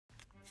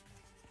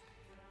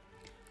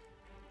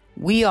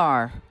We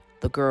are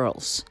the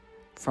girls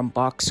from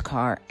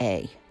Boxcar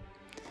A,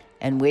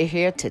 and we're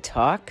here to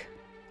talk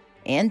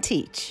and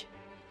teach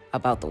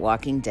about The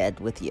Walking Dead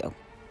with you.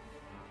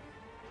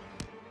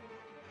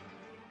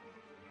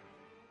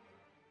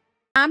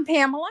 I'm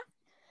Pamela.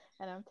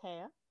 And I'm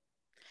Taya.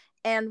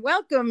 And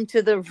welcome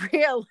to the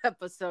real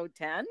episode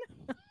 10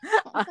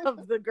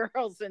 of the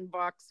Girls in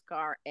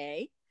Boxcar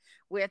A,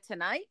 where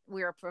tonight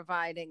we are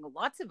providing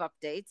lots of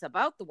updates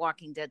about the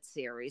Walking Dead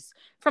series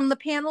from the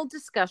panel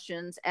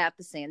discussions at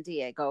the San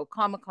Diego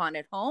ComicCon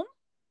at home,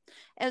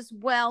 as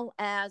well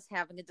as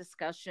having a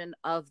discussion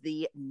of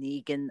the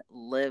Negan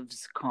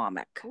Lives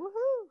comic.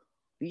 Woohoo!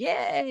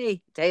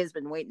 Yay! Taya's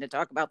been waiting to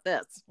talk about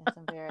this. Yes,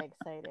 I'm very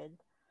excited.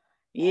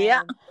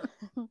 Yeah.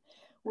 And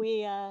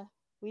we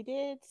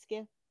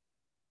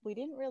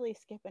didn't really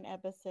skip an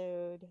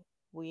episode.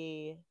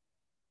 We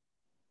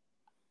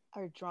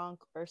are drunk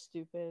or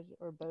stupid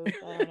or both.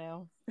 I don't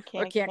know.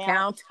 Can't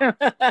count.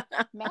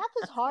 Math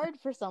is hard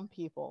for some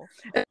people.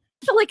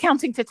 Especially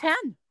counting to 10.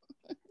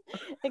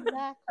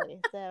 Exactly.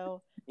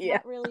 So Yeah.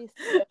 not really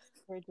skip.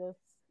 We're just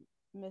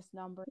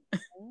misnumbering.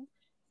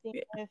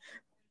 Seeing if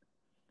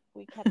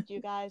we kept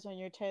you guys on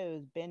your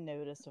toes. Ben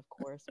noticed, of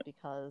course,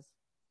 because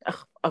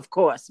of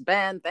course,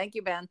 Ben. Thank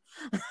you, Ben.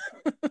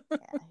 yeah,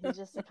 he's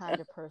just the kind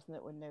of person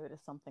that would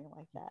notice something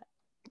like that.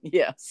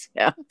 Yes,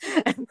 yeah.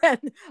 And then,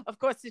 of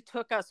course, it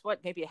took us,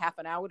 maybe a half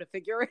an hour to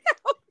figure it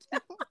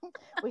out.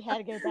 We had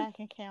to go back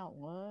and count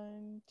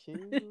 1,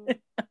 2.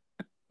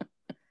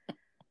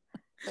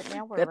 But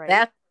now we're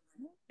right.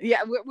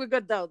 Yeah, we're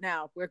good, though,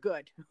 now. We're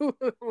good.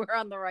 We're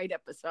on the right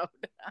episode.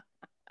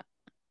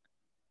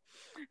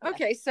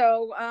 Okay,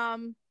 so,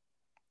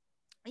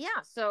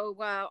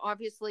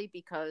 obviously,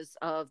 because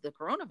of the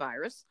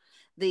coronavirus,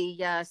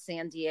 the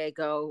San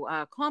Diego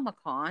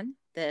ComicCon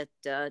that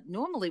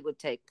normally would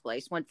take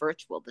place went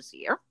virtual this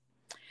year.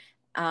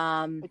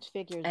 Which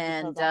figures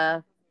because I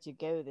had to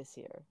go this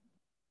year.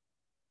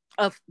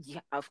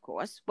 Of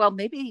course. Well,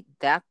 maybe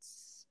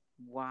that's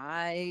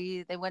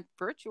why they went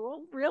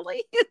virtual,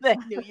 really? They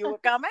knew you were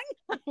coming.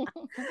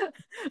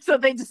 So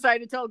they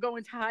decided to all go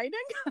into hiding.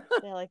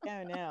 They're like,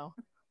 oh no.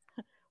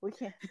 We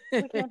can't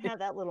have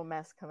that little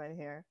mess come in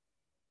here.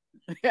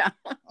 Yeah.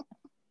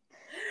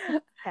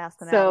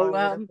 Passing out all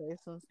over the place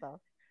and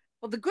stuff.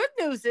 Well, the good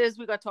news is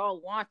we got to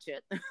all watch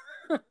it.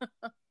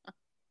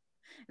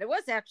 It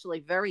was actually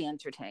very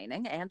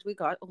entertaining, and we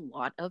got a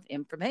lot of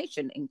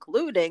information,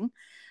 including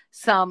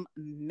some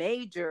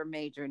major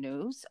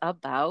news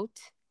about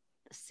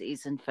the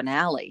season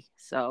finale.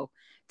 So,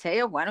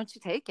 Taya, why don't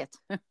you take it?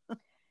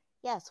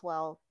 Yes,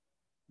 well,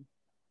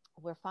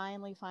 we're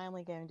finally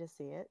going to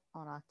see it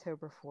on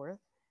October 4th.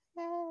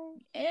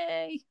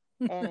 Yay!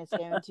 And it's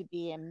going to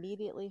be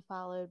immediately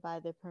followed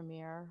by the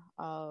premiere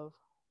of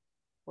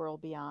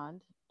World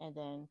Beyond and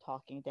then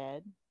Talking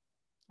Dead.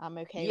 I'm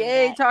okay with that.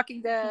 Yay,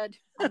 Talking Dead!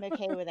 I'm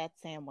okay with that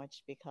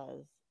sandwich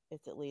because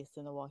it's at least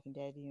in the Walking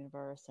Dead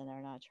universe and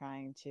they're not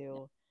trying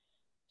to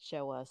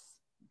show us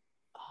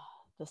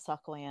the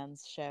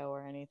Sucklands show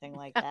or anything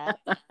like that.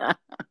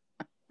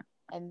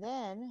 And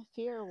then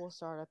Fear will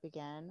start up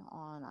again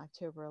on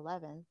October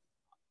 11th,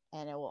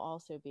 and it will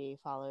also be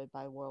followed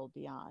by World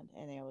Beyond,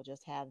 and they will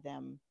just have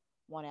them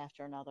one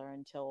after another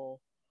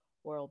until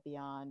World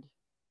Beyond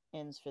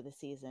ends for the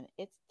season.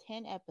 It's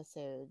 10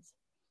 episodes.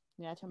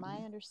 Now, to my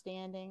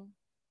understanding,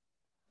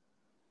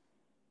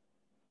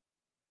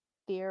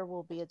 Fear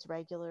will be its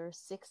regular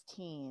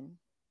 16,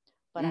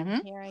 but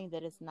I'm hearing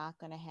that it's not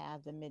going to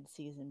have the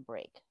mid-season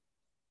break.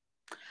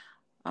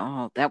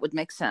 Oh, that would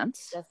make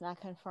sense. That's not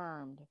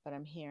confirmed, but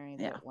I'm hearing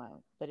that it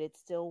won't. But it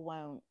still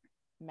won't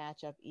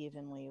match up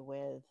evenly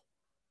with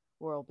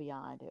World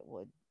Beyond. It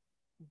would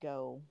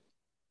go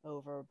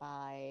over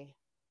by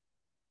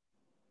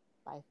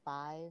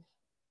 5.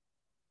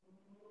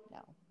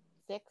 No,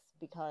 6,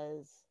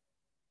 because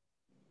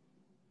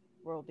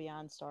World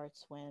Beyond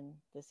starts when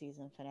the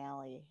season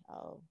finale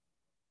of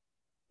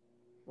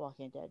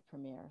Walking Dead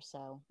premiere.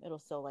 So it'll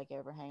still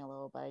overhang a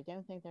little, but I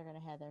don't think they're going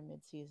to have their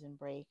mid-season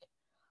break.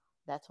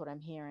 That's what I'm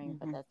hearing,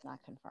 but that's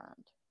not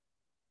confirmed.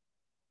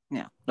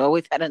 Yeah. Well,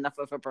 we've had enough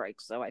of a break,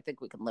 so I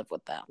think we can live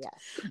with that.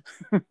 Yes.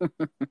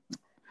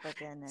 But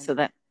then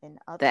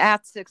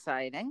that's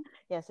exciting.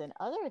 Yes, in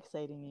other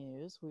exciting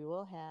news, we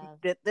will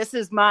have... This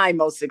is my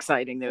most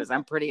exciting news.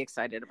 I'm pretty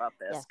excited about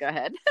this. Yes. Go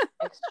ahead.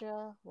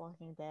 Extra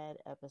Walking Dead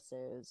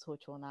episodes,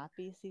 which will not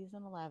be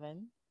season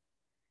 11.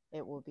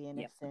 It will be an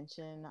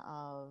extension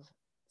of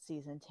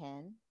season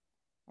 10,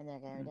 and they're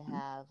going to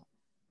have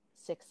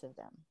 6 of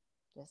them.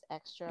 Just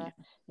extra. Yeah.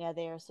 Now,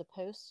 they are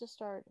supposed to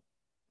start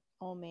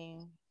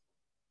filming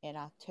in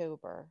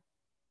October,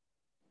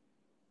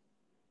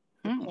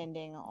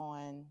 depending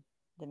on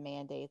the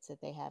mandates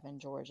that they have in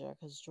Georgia,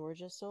 because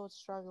Georgia's still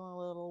struggling a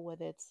little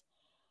with its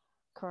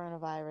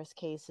coronavirus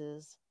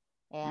cases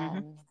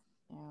and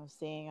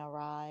seeing a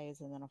rise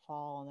and then a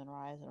fall and then a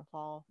rise and a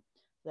fall.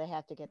 They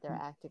have to get their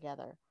act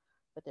together,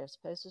 but they're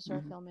supposed to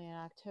start filming in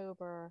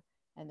October,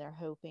 and they're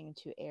hoping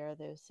to air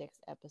those 6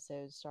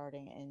 episodes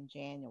starting in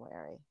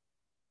January.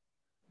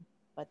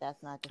 but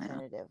that's not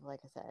definitive. Like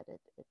I said, it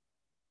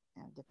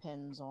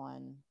depends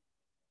on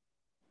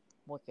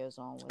what goes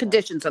on with us.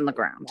 Conditions on the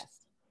ground.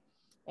 Yes.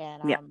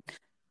 And Yeah.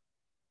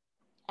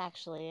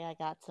 actually, I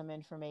got some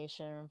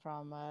information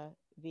from a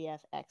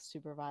VFX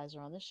supervisor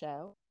on the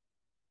show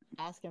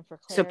asking for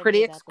So clarity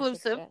pretty about the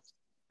six. exclusive.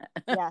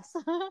 Yes.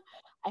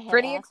 I had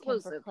Pretty asked him for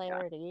exclusive. Yeah.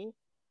 clarity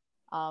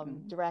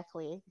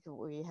directly.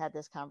 We had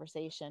this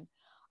conversation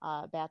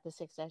about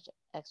the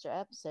extra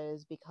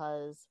episodes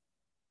because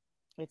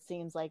it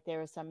seems like there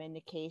was some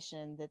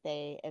indication that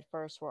they at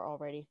first were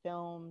already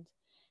filmed,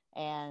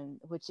 and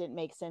which didn't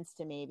make sense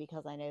to me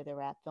because I know they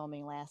were at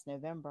filming last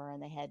November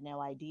and they had no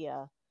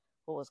idea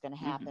what was going to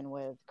Mm-hmm. happen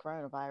with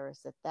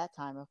coronavirus at that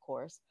time, of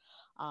course.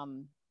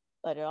 um,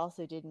 but it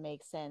also didn't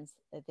make sense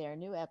that there are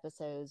new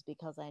episodes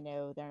because I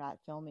know they're not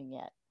filming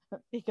yet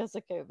because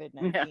of Yeah.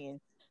 COVID-19.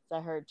 So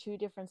I heard two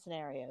different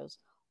scenarios.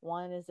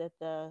 One is that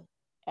the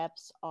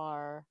eps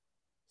are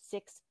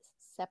six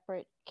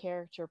separate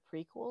character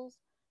prequels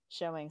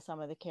showing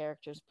some of the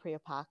characters'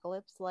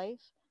 pre-apocalypse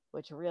life,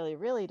 which really,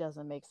 really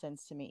doesn't make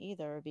sense to me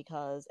either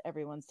because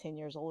everyone's 10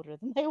 years older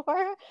than they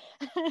were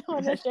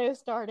when the show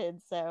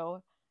started.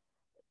 So,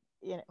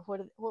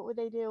 what would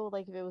they do?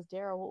 Like if it was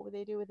Daryl, what would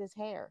they do with his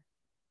hair?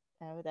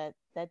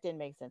 That didn't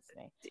make sense to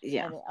me.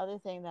 Yeah. And the other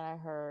thing that I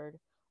heard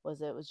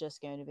was it was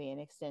just going to be an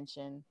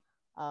extension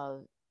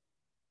of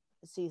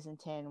season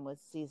 10 with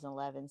season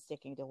 11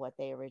 sticking to what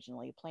they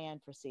originally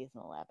planned for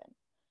season 11,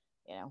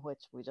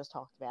 which we just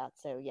talked about.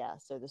 So, yeah,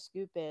 so the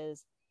scoop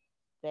is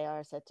they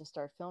are set to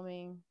start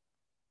filming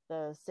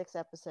the 6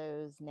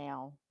 episodes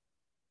now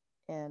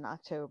in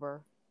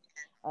October,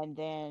 and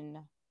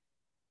then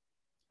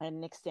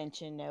an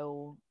extension,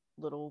 no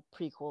little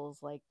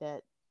prequels like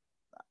that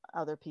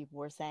other people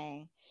were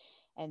saying.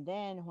 And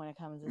then when it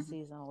comes to Mm-hmm.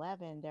 season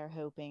 11, they're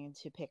hoping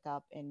to pick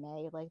up in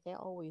May, like they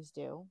always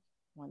do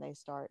when they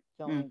start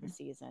filming the Mm-hmm.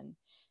 season,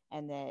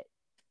 and that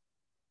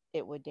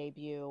it would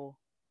debut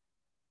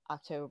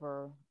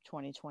October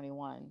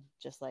 2021,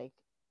 just like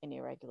any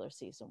regular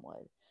season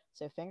would.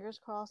 So fingers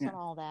crossed Yeah. on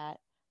all that,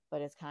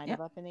 but it's kind Yeah.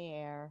 of up in the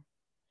air.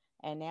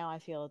 And now I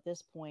feel at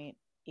this point,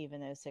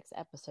 even though 6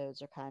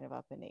 episodes are kind of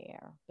up in the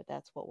air, but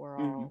that's what we're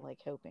Mm-hmm. all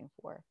like hoping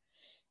for.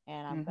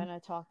 And I'm Mm-hmm. going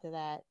to talk to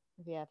that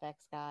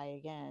VFX guy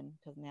again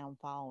because now I'm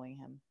following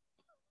him.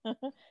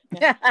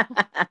 Yeah,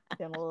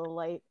 getting a little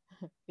late.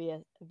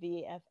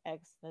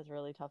 VFX, that's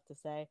really tough to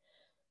say.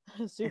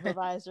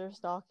 Supervisor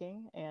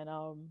stalking. And,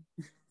 I'm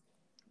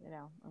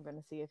going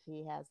to see if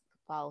he has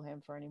follow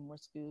him for any more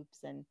scoops.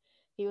 And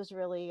he was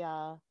really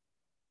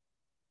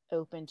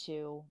open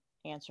to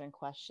answering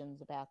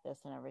questions about this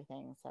and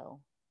everything. So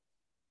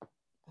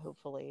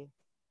hopefully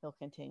he'll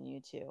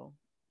continue to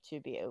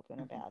be open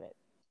about it.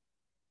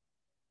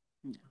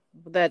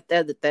 Yeah.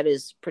 That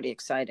is pretty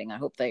exciting. I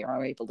hope they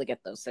are able to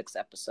get those 6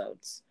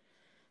 episodes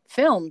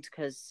filmed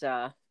because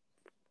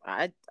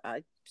I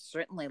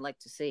certainly like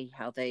to see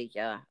how they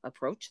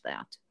approach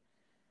that.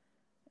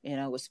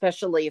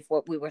 Especially if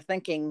what we were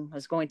thinking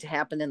was going to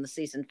happen in the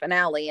season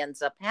finale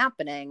ends up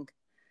happening.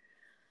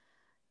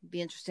 It'd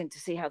be interesting to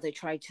see how they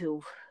try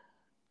to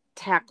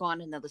tack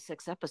on another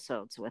 6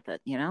 episodes with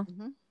it.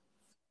 Mm-hmm.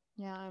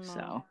 Yeah, I'm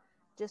So.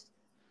 just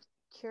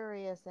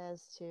curious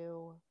as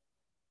to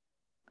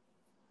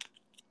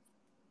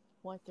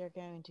what they're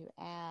going to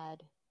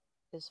add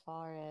as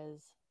far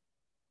as,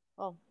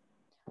 well,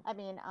 I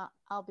mean,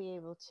 I'll be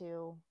able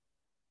to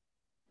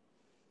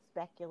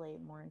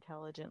speculate more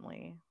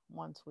intelligently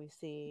once we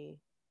see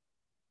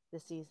the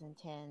season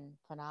 10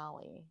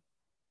 finale.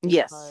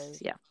 Yes.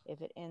 Because Yeah.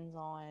 if it ends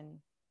on,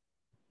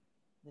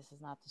 this is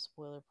not the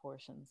spoiler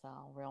portion, so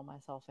I'll reel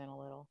myself in a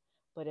little.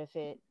 But if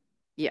it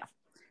Yeah.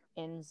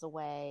 ends the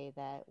way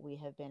that we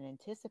have been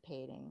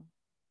anticipating,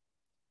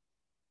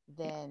 Yeah.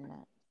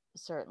 then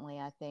certainly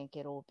I think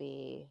it'll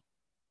be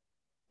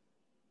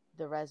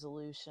the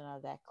resolution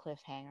of that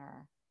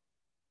cliffhanger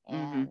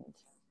Mm-hmm. and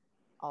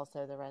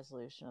also the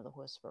resolution of the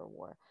Whisper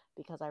War,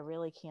 because I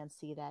really can't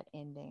see that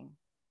ending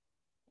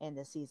in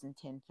the season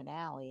 10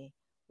 finale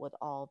with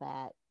all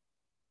that,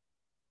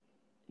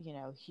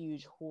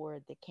 huge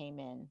horde that came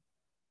in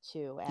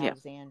to Yeah.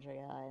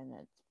 Alexandria and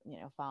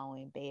it's,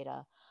 following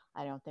Beta.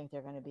 I don't think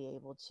they're going to be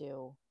able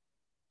to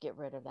get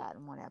rid of that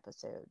in one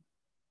episode.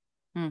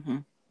 Mm-hmm.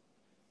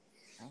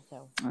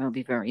 So, It'll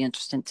be very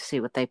interesting to see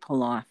what they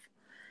pull off.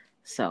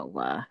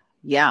 So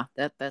yeah,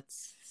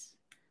 that's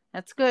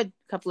good.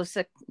 A couple of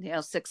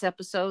 6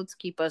 episodes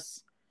keep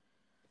us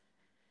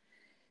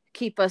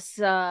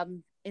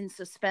in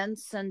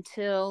suspense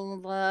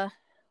until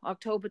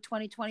October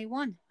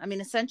 2021. I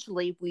mean,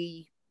 essentially,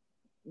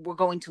 we're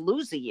going to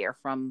lose a year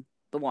from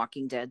The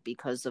Walking Dead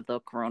because of the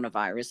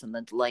coronavirus and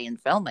the delay in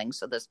filming.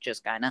 So this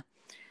just kind of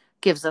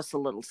gives us a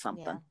little yeah,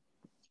 something.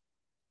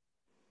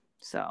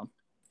 So,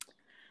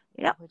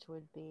 yeah, yeah. which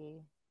would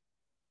be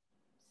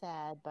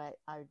sad, but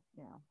I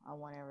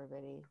want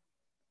everybody,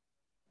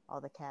 all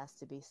the cast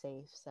to be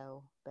safe.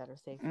 So better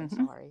safe than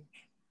Mm-hmm. sorry.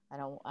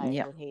 I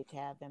Yeah. would hate to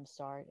have them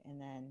start and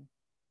then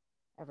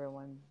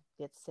everyone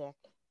gets sick.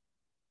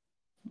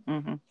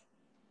 Mm-hmm.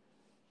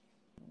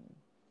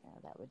 Yeah,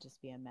 that would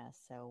just be a mess.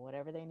 So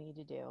whatever they need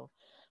to do,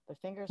 but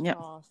fingers Yep.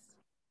 crossed,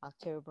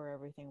 October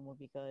everything will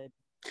be good.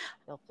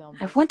 They'll film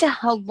I this. wonder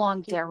how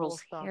long People will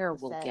Daryl's start hair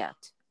the will set. get.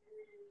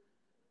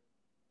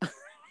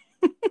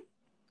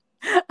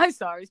 I'm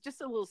sorry, it's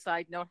just a little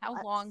side note.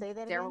 How long Say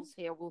that again. Daryl's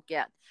hair will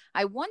get.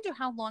 I wonder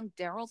how long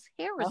Daryl's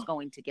hair is Oh,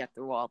 going to get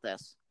through all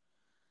this.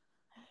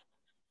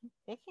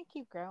 it can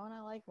keep growing.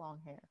 I like long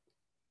hair.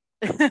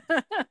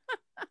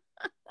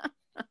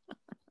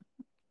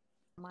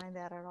 Mind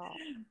that at all.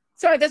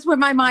 Sorry, that's where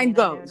my I mind mean,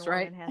 I know goes,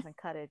 right? Norman hasn't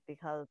cut it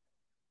because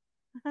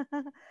I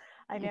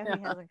know he Yeah.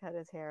 hasn't cut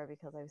his hair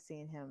because I've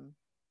seen him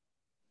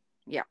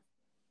Yeah.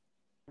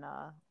 in,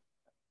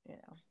 you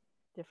know,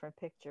 different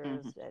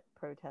pictures Mm-hmm. at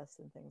protests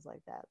and things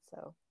like that.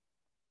 So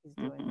he's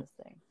doing Mm-hmm. this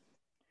thing.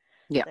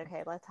 Yeah. So,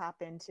 okay, let's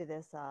hop into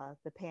this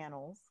the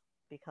panels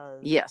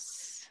because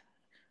Yes.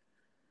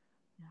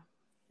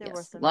 there were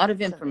Yes. A lot of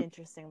some information.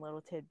 interesting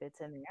little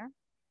tidbits in there. Yeah.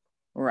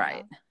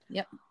 Right.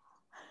 Yep.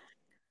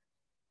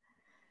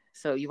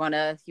 So you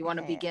wanna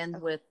Okay.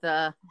 begin with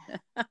the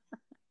Yeah,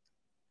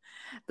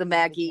 the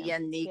Maggie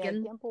and Yeah,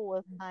 Negan? Gimple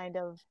was kind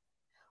of,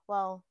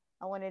 well,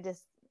 I wanted to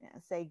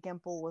say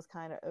Gimple was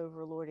kind of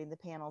overlording the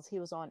panels. He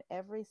was on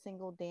every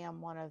single damn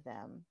one of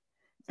them.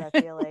 So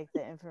I feel like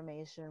the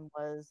information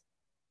was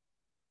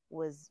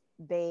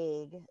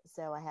vague,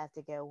 so I have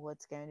to go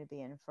what's going to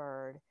be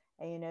inferred.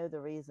 And the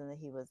reason that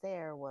he was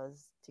there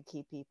was to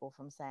keep people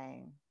from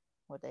saying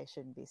what they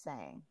shouldn't be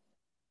saying.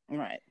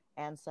 Right.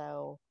 And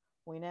so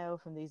we know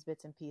from these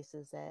bits and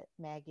pieces that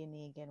Maggie and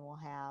Negan will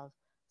have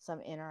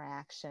some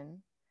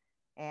interaction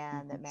and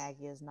Mm-hmm. that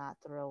Maggie is not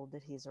thrilled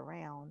that he's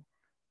around.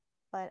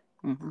 But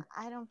Mm-hmm.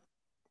 I don't,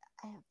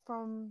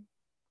 from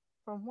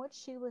what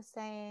she was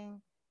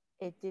saying,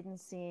 it didn't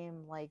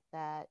seem like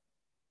that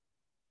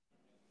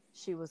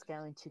she was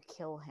going to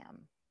kill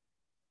him.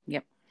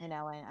 Yep. And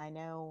I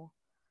know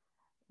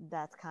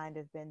that's kind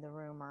of been the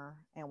rumor,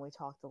 and we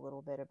talked a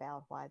little bit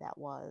about why that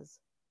was,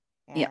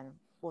 Yep. and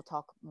we'll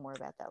talk more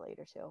about that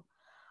later too.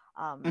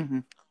 Um, Mm-hmm.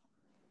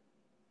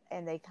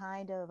 and they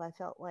kind of, I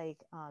felt like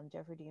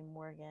Jeffrey Dean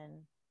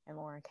Morgan and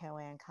Lauren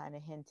Cohan kind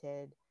of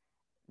hinted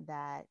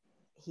that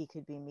he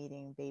could be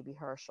meeting baby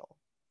Herschel,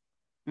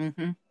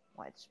 Mm-hmm.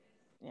 which,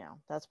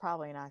 that's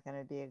probably not going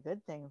to be a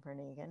good thing for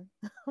Negan,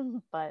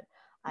 but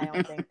I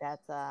don't think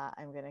that's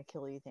I'm going to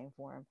kill you thing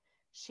for him.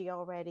 She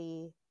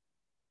already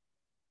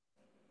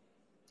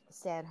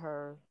said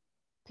her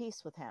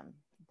piece with him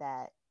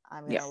that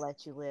I'm going Yeah. to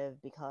let you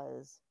live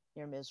because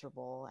you're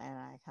miserable, and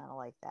I kind of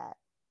like that.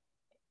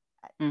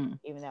 I, Mm-hmm.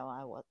 Even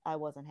though I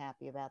wasn't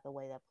happy about the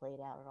way that played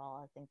out at all.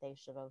 I think they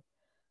should have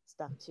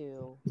stuck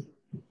to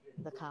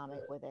the comic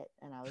with it,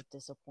 and I was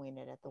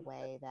disappointed at the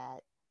way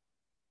that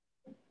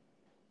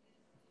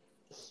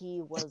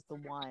he was the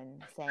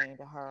one saying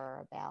to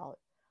her about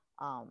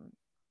um,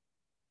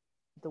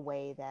 the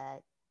way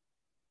that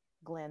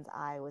Glenn's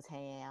eye was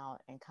hanging out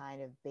and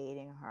kind of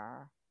baiting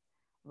her,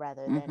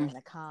 rather than Mm-hmm. in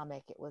the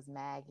comic it was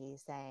Maggie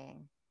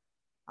saying,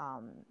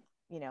 um,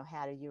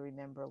 how do you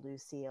remember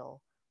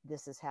Lucille?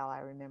 This is how I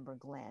remember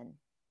Glenn,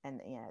 and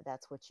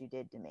that's what you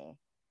did to me.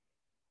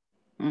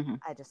 Mm-hmm.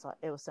 I just thought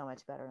it was so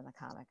much better in the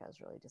comic. I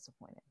was really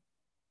disappointed.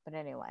 But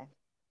anyway,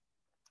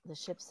 the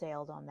ship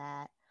sailed on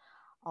that.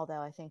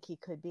 Although I think he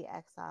could be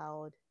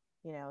exiled,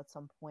 at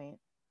some point,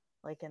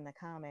 like in the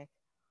comic.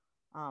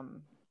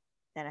 Um,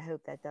 and I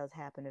hope that does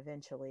happen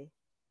eventually.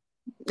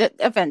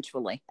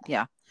 Eventually.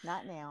 Yeah.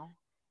 Not now.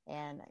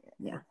 And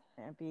Yeah.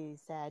 it'd be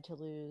sad to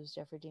lose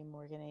Jeffrey Dean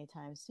Morgan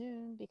anytime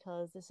soon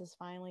because this is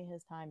finally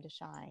his time to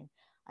shine.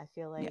 I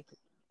feel Yeah. like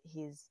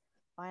he's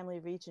finally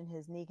reaching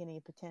his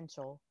Negan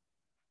potential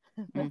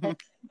Mm-hmm. that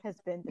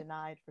has been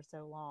denied for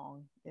so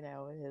long.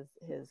 His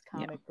Yeah.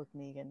 comic book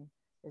Negan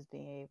is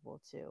being able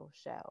to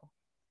show.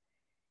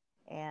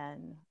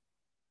 And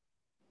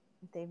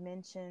they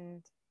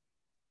mentioned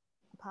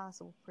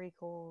possible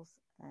prequels,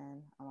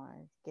 and I want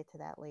to get to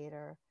that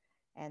later.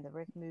 And the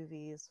Rick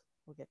movies,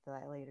 we'll get to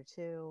that later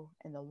too.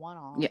 And the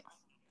one Yeah.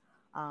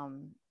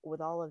 offs.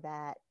 With all of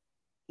that,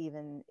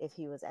 even if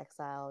he was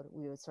exiled,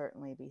 we would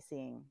certainly be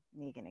seeing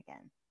Negan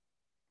again.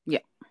 Yeah.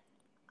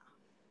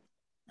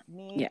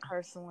 Me Yeah.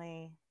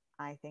 personally,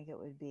 I think it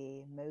would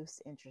be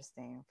most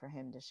interesting for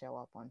him to show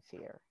up on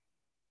Fear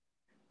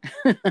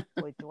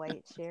with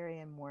Dwight, Sherry,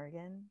 and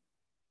Morgan.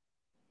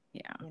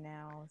 Yeah.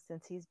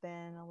 Since he's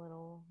been a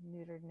little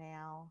neutered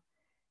now,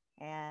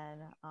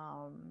 and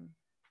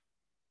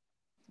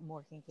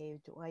Morgan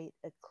gave Dwight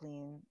a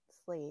clean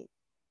slate,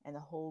 and the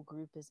whole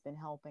group has been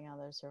helping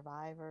other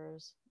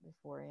survivors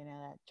before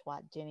that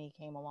twat Jenny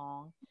came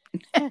along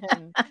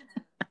and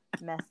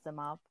messed them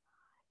up.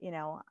 You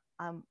know,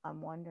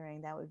 I'm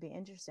wondering, that would be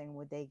interesting.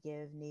 Would they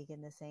give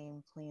Negan the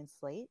same clean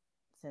slate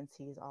since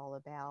he's all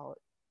about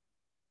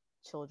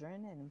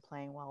children and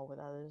playing well with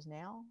others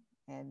now?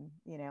 And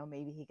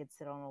maybe he could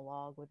sit on a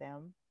log with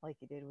them like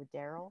he did with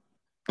Daryl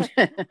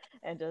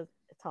and just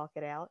talk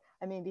it out.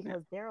 I mean, Yeah.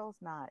 because Daryl's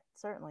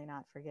certainly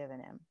not forgiving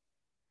him,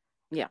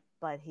 Yeah.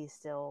 but he's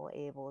still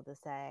able to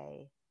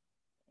say,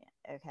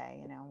 okay,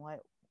 you know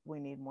what, we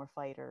need more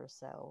fighters.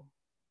 So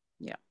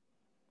Yeah.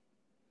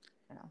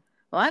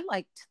 Well, I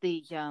liked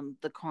the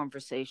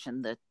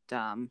conversation that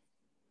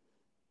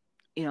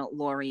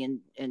Lori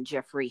and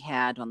Jeffrey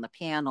had on the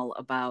panel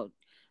about,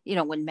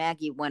 when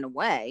Maggie went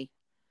away,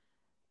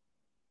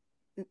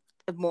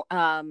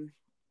 um,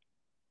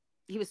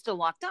 he was still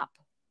locked up.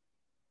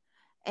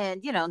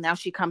 And, now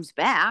she comes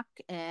back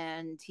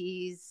and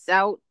he's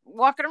out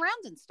walking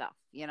around and stuff,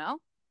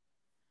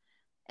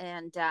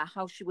 and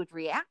how she would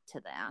react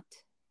to that.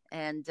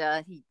 And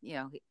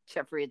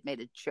Jeffrey had made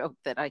a joke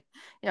that I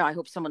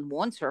hope someone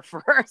warns her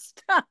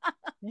first.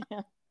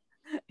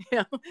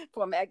 Yeah.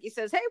 Poor Maggie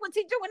says, "Hey, what's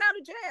he doing out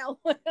of jail?"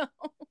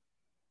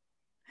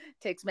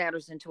 Takes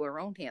matters into her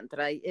own hand. But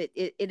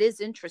it is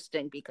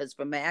interesting because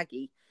for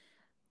Maggie,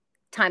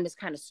 time has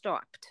kind of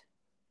stopped.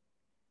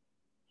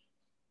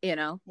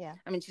 Yeah.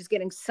 I mean, she's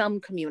getting some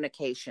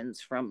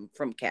communications from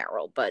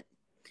Carol, but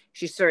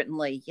she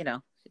certainly,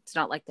 it's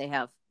not like they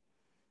have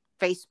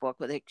Facebook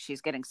where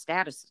she's getting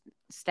status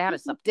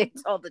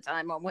updates all the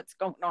time on what's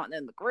going on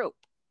in the group.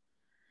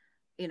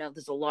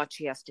 There's a lot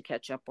she has to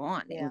catch up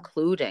on, Yeah.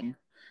 including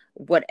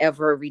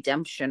whatever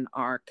redemption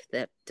arc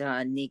that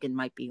Negan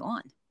might be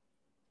on.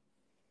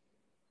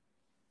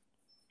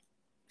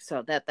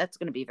 So that's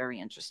going to be very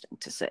interesting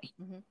to see.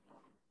 Mm-hmm.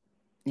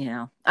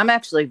 I'm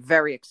actually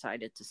very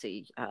excited to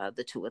see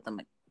the two of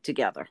them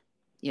together,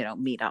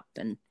 meet up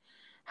and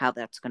how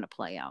that's going to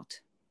play out.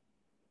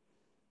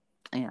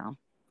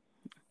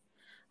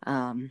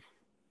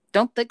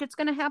 Don't think it's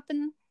going to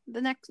happen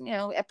the next,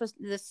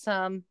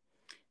 episode,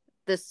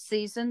 this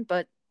season,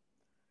 but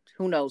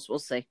who knows? We'll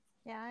see.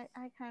 Yeah,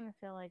 I kind of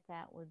feel like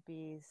that would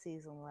be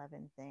season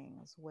 11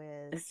 things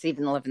with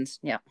Season 11's,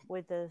 yeah.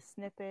 With the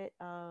snippet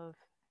of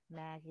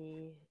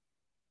Maggie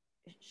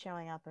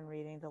showing up and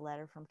reading the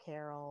letter from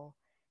Carol,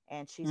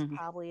 and she's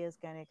probably is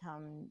going to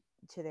come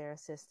to their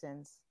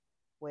assistance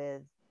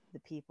with the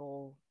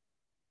people,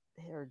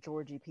 her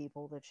Georgie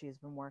people that she's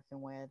been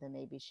working with, and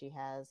maybe she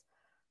has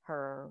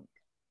her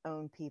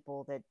own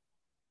people that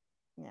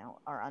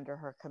are under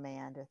her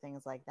command or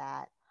things like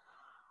that.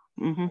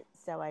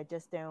 So I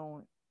just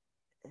don't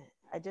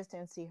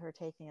see her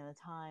taking the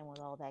time with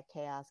all that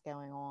chaos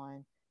going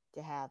on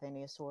to have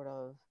any sort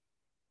of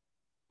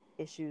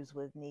issues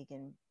with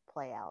Negan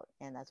play out,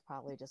 and that's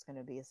probably just going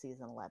to be a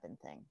season 11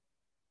 thing.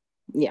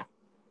 Yeah.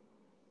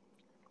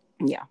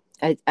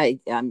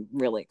 I'm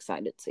really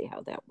excited to see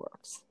how that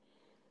works.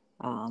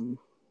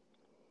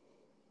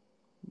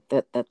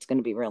 That's going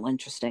to be real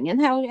interesting,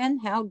 and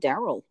how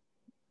Daryl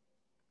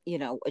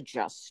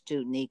adjusts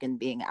to Negan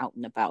being out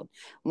and about,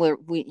 where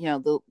we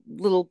the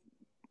little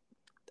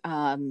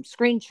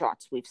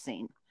screenshots we've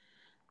seen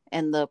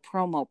and the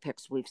promo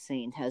pics we've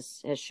seen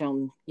has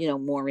shown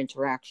more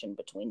interaction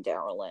between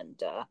Daryl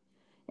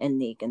and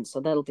Negan, so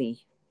that'll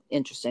be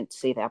interesting to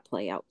see that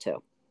play out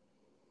too.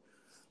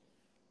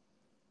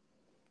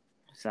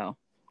 So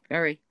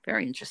very,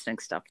 very interesting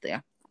stuff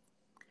there.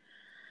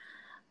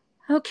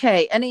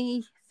 Okay,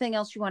 anything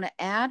else you want to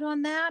add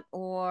on that,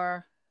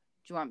 or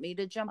do you want me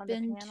to jump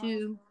into?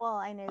 Panel? Well,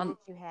 I know that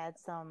you had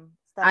some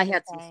stuff. I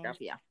had some stuff,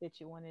 yeah, that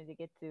you wanted to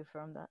get to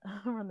from the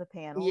from the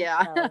panel.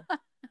 Yeah.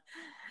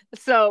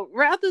 So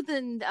rather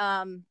than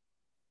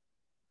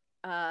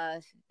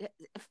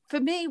for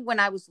me, when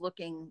I was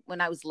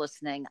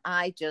listening,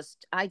 I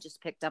just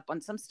picked up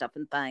on some stuff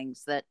and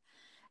things that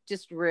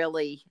just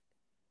really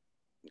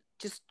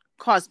just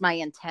caused my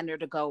antenna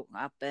to go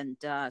up, and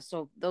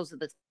so those are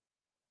the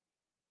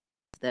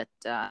that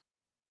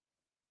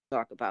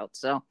talk about.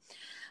 So,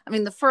 I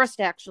mean, the first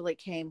actually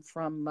came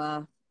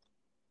from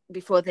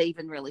before they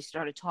even really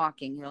started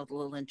talking. The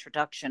little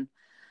introduction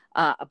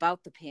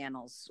about the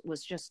panels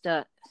was just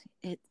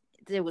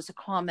there was a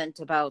comment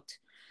about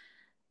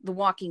The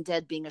Walking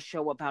Dead being a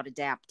show about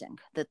adapting.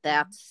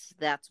 That's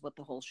what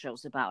the whole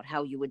show's about,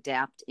 how you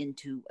adapt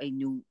into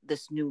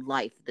this new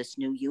life, this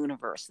new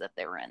universe that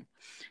they're in.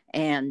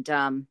 And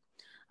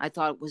I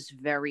thought it was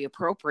very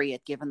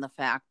appropriate given the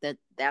fact that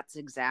that's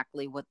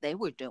exactly what they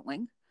were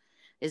doing,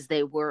 is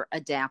they were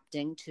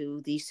adapting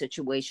to the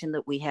situation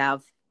that we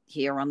have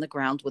here on the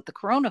ground with the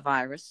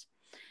coronavirus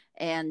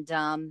and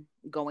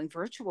going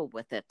virtual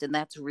with it. And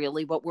that's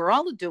really what we're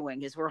all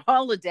doing, is we're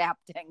all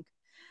adapting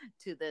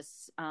to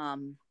this,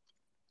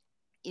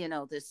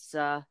 this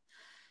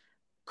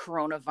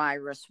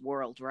coronavirus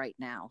world right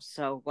now.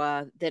 So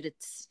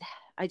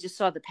I just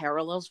saw the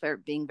parallels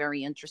being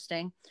very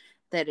interesting,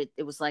 that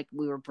it was like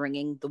we were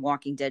bringing the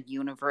Walking Dead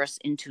universe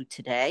into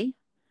today,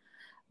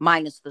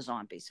 minus the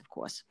zombies, of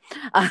course.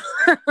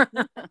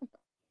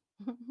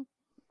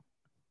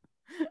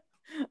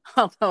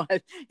 Although, you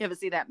ever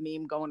see that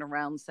meme going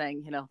around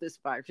saying, this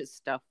virus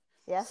stuff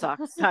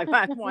sucks. I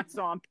want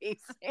zombies.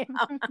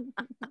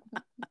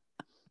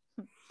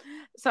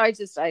 So I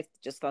just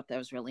thought that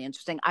was really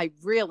interesting. I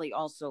really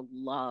also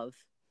love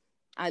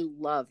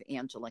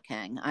Angela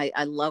Kang.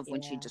 I love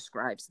when she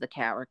describes the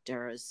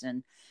characters,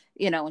 and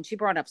and she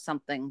brought up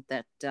something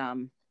that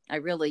I'm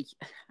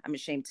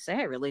ashamed to say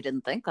I really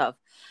didn't think of.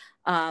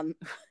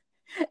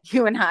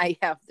 You and I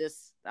have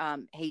this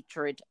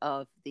hatred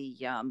of the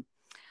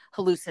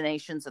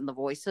hallucinations and the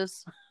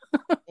voices.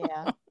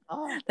 Yeah.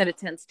 Oh, that it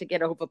tends to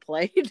get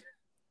overplayed.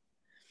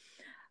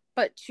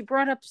 But she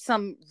brought up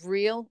some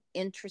real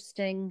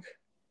interesting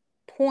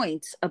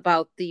points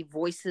about the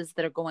voices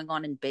that are going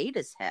on in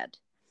Beta's head.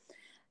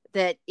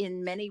 That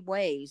in many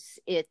ways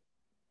they're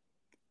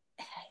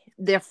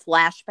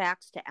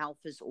flashbacks to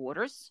Alpha's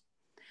orders,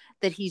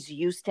 that he's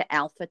used to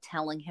Alpha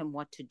telling him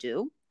what to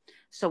do.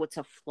 So it's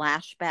a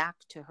flashback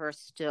to her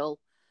still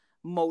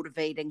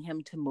motivating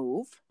him to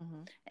move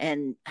mm-hmm.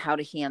 and how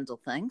to handle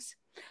things.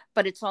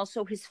 But it's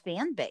also his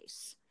fan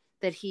base,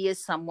 that he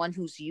is someone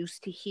who's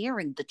used to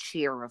hearing the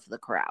cheer of the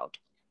crowd.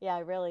 Yeah, I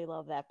really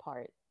love that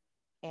part.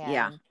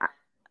 Yeah.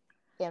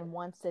 And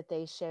once that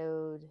they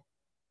showed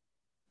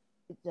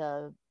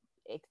the,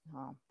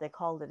 well, they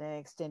called it an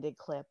extended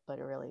clip, but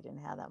it really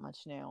didn't have that much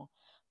new.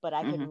 But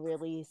I could Mm-hmm.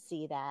 really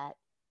see that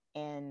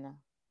in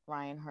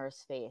Ryan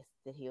Hurst's face,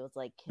 that he was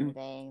like Mm-hmm.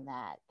 conveying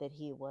that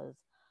he was.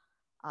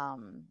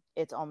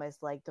 It's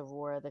almost like the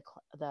roar of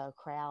the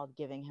crowd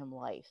giving him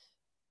life.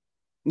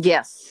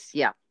 Yes.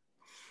 Yeah.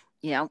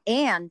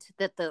 And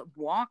that the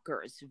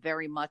walkers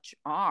very much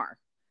are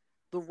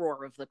the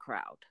roar of the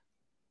crowd.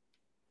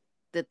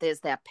 That there's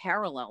that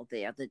parallel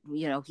there, that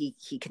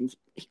he can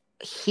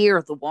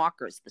hear the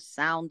walkers, the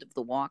sound of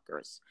the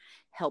walkers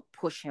help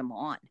push him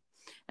on.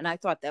 And I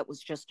thought that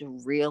was just a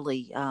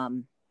really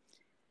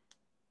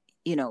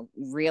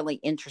really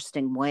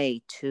interesting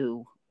way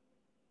to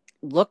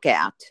look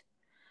at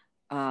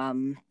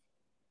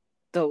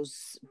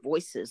those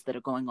voices that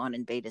are going on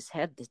in Beta's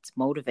head, that's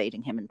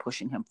motivating him and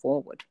pushing him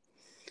forward.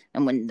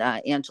 And when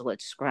Angela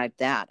described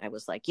that, I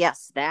was like,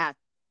 yes, that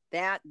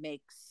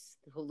makes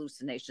the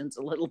hallucinations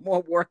a little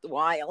more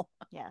worthwhile.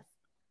 Yes.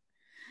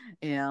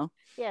 Yeah.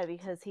 Yeah,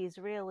 because he's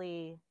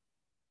really,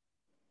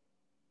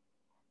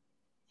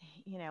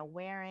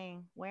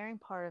 wearing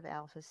part of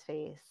Alpha's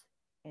face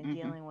and Mm-hmm.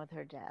 dealing with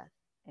her death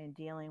and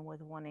dealing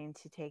with wanting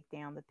to take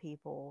down the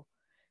people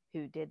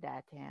who did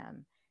that to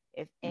him.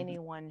 If Mm-hmm.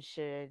 anyone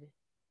should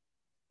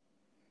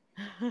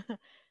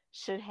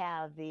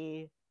have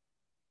the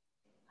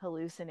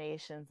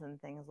hallucinations and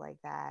things like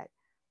that,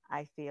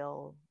 I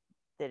feel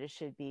that it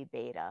should be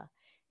Beta.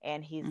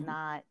 And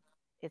Mm-hmm.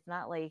 it's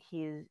not like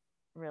he's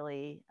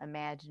really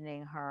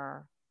imagining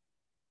her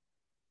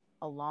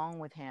along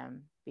with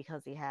him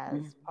because he has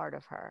Mm-hmm. part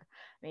of her.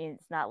 I mean,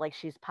 it's not like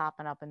she's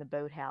popping up in the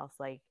boathouse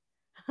like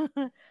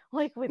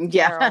like with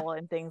Yeah. Carol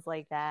and things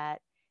like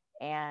that.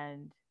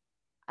 And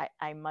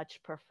I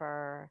much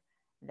prefer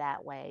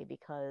that way,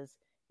 because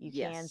you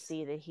can Yes.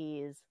 see that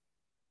he's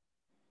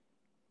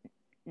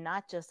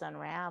not just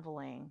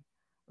unraveling,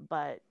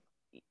 but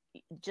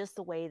just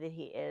the way that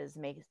he is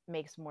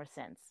makes more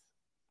sense.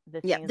 The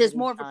Yeah. things that There's he's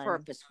more of a done,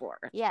 purpose for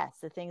it. yes,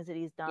 the things that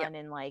he's Yeah. done,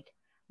 and like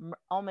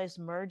almost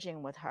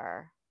merging with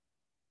her,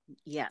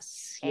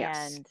 Yes.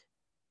 Yes. and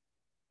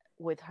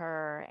with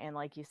her, and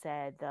like you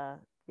said, the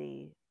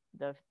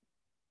the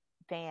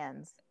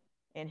fans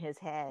in his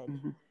head,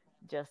 Mm-hmm.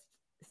 just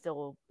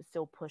still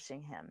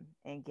pushing him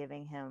and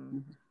giving him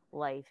Mm-hmm.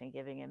 life and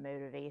giving him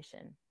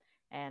motivation.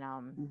 And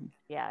Mm-hmm.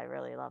 yeah, I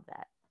really love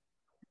that.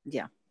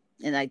 Yeah.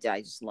 And I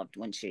just loved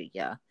when she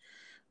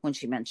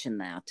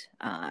mentioned that.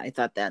 I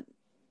thought that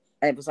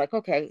I was like,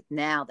 okay,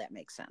 now that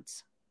makes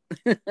sense.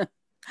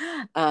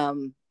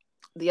 um,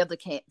 the other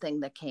thing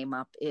that came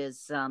up is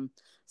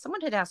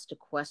someone had asked a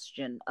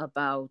question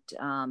about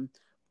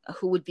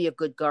who would be a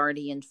good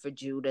guardian for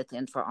Judith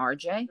and for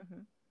RJ. Mm-hmm.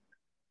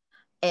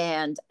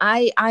 And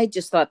I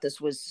just thought this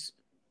was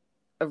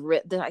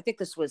I think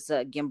this was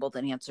Gimbal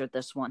that answered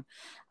this one.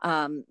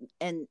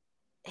 And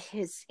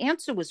his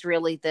answer was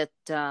really that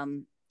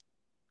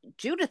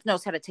Judith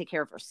knows how to take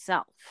care of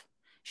herself.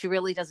 She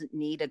really doesn't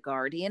need a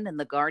guardian, and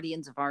the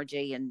guardians of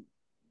RJ and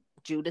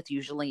Judith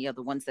usually are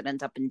the ones that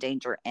end up in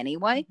danger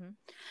anyway. Mm-hmm.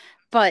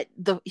 But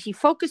he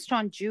focused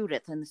on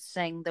Judith and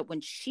saying that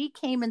when she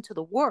came into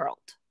the world,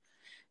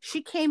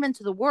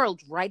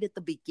 right at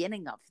the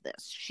beginning of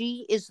this.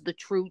 She is the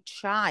true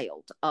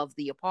child of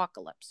the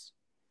apocalypse.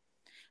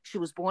 She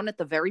was born at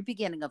the very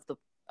beginning of the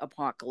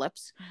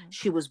apocalypse. Mm-hmm.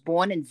 She was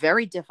born in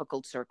very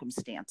difficult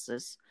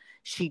circumstances.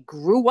 She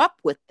grew up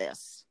with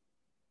this.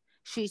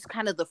 She's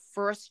kind of the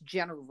first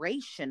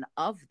generation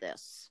of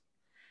this.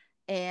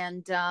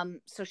 And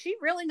so she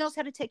really knows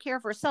how to take care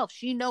of herself.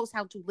 She knows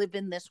how to live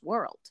in this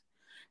world.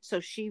 So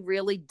she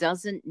really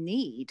doesn't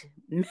need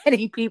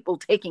many people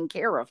taking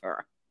care of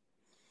her.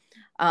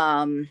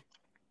 And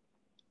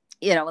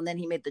then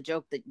he made the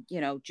joke that,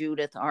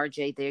 Judith,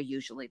 RJ, they're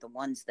usually the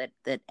ones that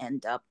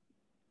end up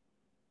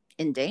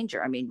in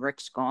danger. I mean,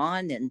 Rick's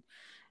gone, and,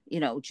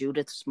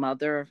 Judith's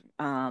mother,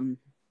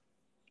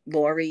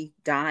 Lori,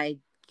 died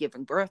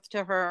giving birth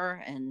to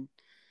her. And,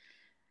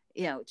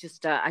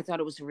 just I thought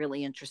it was a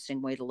really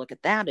interesting way to look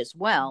at that as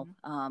well.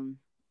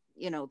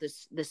 Mm-hmm.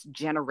 This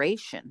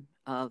generation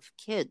of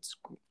kids,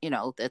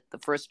 that the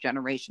first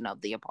generation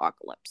of the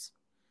apocalypse.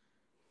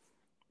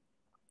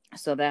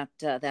 So that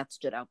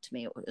stood out to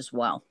me as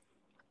well.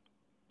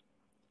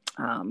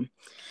 Then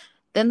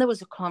there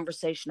was a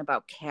conversation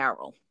about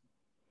Carol.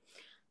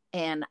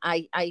 And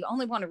I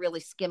only want to really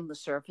skim the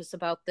surface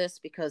about this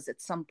because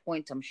at some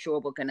point I'm sure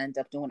we're going to end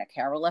up doing a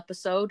Carol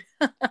episode.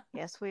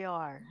 Yes, we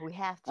are. We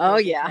have Oh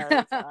to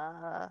yeah.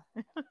 because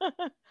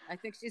I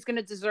think she's going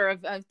to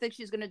deserve. I think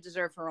she's going to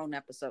deserve her own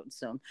episode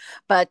soon.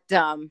 But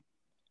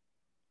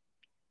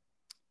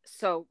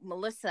so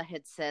Melissa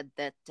had said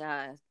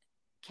that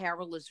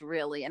Carol is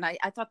really, and I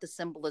thought the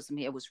symbolism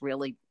here was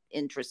really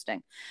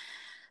interesting.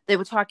 They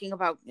were talking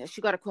about,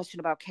 she got a question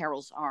about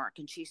Carol's arc,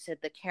 and she said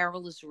that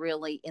Carol is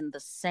really in the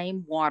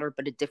same water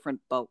but a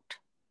different boat,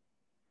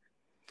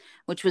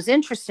 which was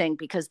interesting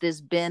because there's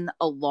been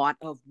a lot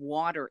of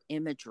water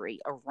imagery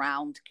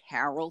around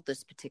Carol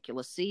this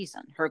particular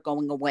season. Her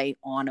going away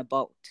on a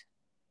boat,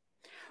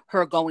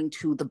 her going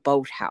to the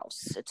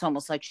boathouse. It's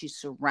almost like she's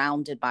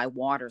surrounded by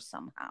water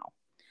somehow.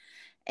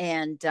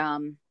 And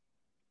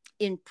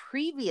in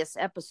previous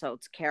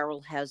episodes,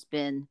 Carol has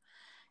been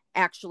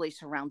actually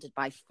surrounded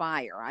by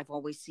fire. I've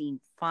always seen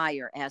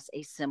fire as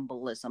a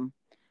symbolism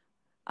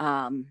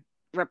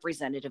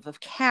representative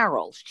of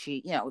Carol.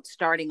 She,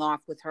 starting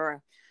off with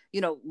her,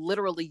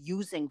 literally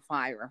using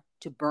fire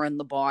to burn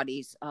the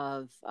bodies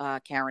of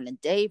Karen and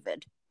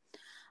David.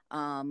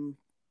 The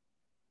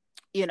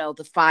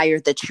fire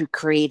that she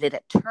created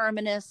at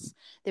Terminus.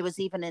 There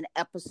was even an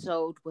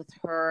episode with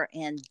her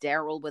and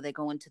Daryl where they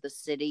go into the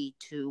city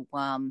to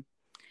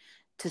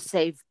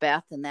save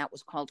Beth, and that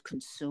was called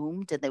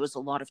Consumed. And there was a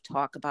lot of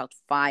talk about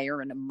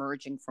fire and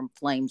emerging from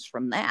flames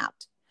from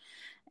that.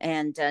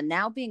 And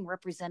now being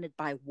represented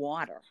by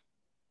water.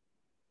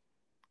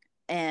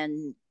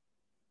 And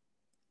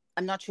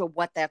I'm not sure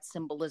what that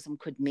symbolism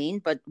could mean,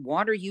 but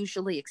water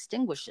usually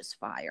extinguishes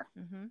fire.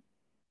 Mm-hmm.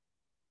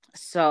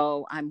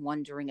 So I'm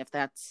wondering if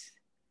that's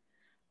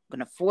going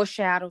to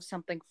foreshadow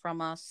something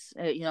from us,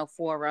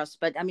 for us.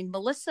 But I mean,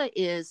 Melissa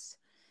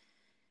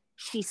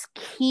she's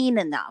keen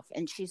enough,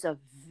 and she's a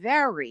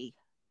very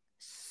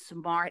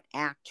smart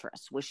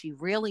actress where she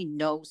really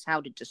knows how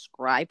to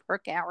describe her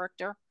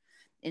character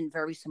in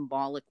very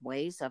symbolic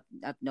ways.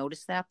 I've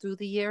noticed that through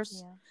the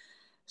years. Yeah.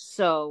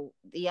 So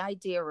the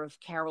idea of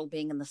Carol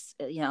being in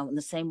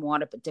the same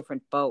water but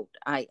different boat,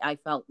 I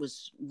felt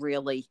was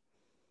really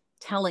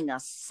telling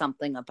us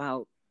something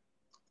about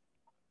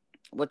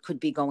what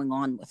could be going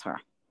on with her.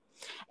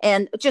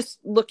 And just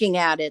looking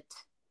at it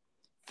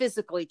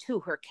physically too,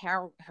 her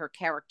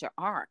character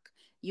arc.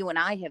 You and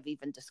I have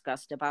even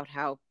discussed about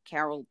how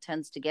Carol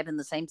tends to get in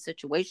the same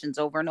situations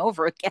over and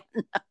over again.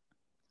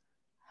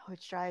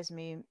 Which drives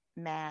me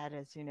mad,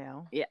 as you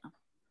know. Yeah.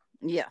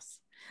 Yes.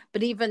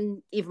 But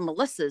even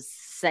Melissa's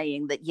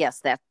saying that,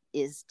 yes, that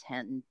is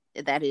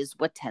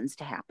what tends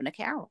to happen to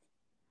Carol.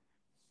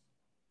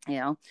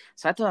 So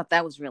I thought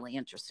that was really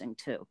interesting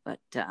too. But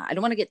I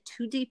don't want to get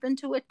too deep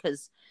into it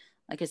because,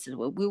 like I said,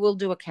 we will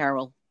do a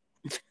Carol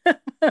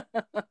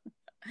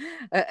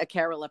a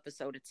Carol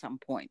episode at some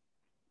point.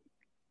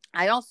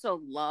 I also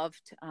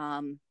loved,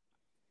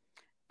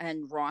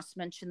 and Ross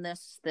mentioned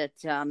this, that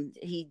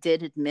he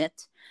did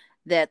admit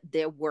that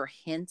there were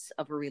hints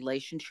of a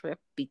relationship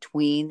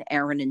between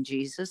Aaron and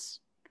Jesus.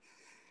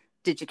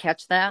 Did you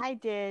catch that? I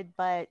did,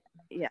 but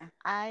yeah,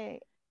 I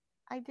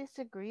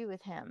disagree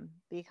with him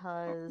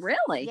because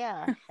really,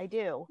 yeah, I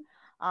do.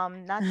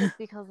 Not just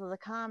because of the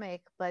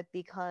comic, but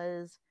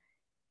because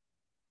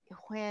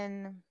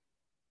when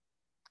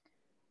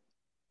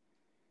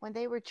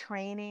they were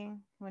training,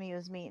 when he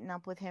was meeting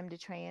up with him to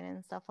train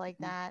and stuff like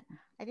that,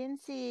 I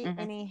didn't see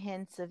any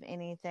hints of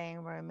anything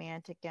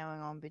romantic going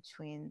on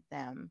between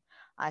them.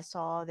 I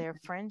saw their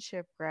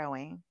friendship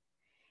growing,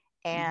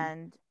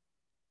 and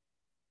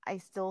I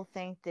still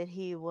think that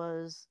he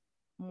was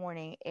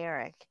mourning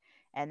Eric,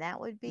 and that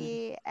would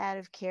be out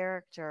of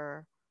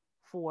character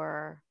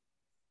for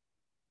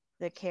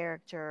the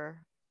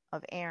character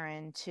of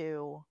Aaron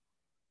to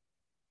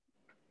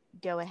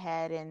go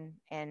ahead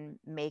and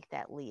make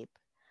that leap.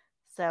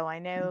 So I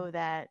know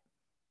that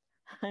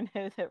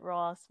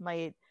Ross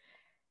might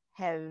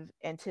have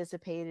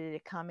anticipated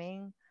it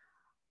coming,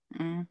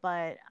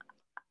 but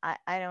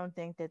I don't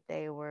think that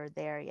they were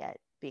there yet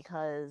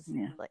because,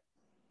 like,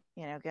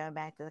 going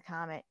back to the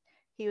comic,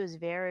 he was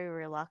very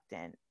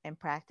reluctant and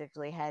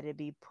practically had to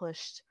be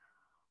pushed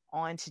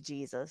onto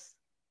Jesus,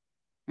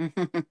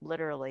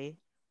 literally,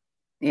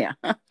 yeah,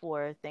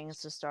 for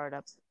things to start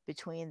up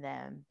between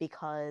them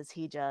because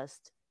he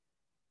just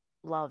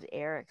loved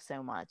Eric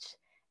so much.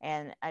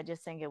 And I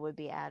just think it would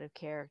be out of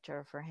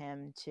character for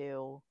him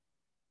to,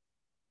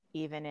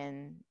 even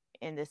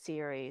in the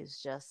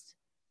series, just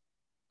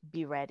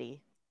be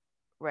ready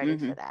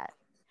for that.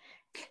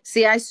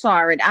 See, I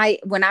saw it.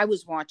 When I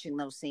was watching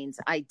those scenes,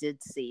 I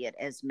did see it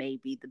as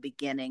maybe the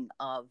beginning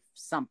of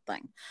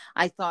something.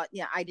 I thought,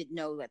 I didn't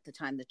know at the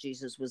time that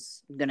Jesus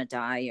was going to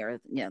die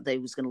or that he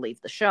was going to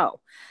leave the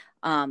show.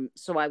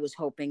 So I was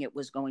hoping it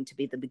was going to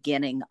be the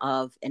beginning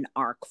of an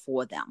arc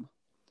for them.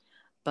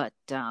 But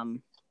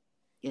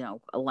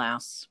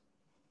alas,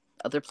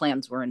 other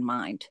plans were in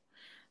mind.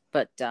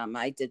 But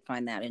I did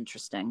find that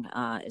interesting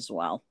as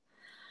well.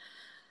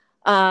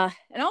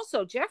 And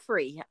also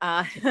Jeffrey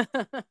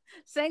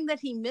saying that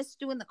he missed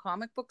doing the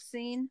comic book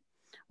scene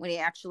when he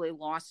actually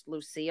lost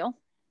Lucille.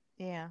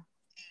 Yeah.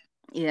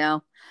 You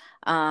know,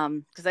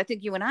 because I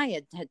think you and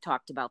I had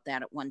talked about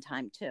that at one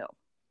time too.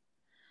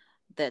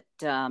 That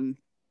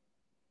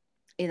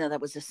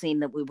that was a scene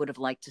that we would have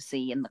liked to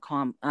see in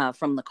the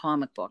from the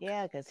comic book.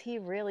 Yeah, because he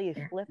really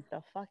flipped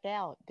the fuck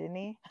out, didn't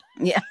he?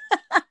 Yeah.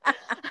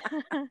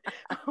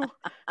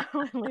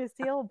 When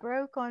Lucille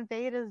broke on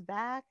Beta's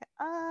back,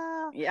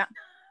 Yeah.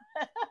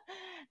 that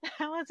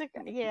was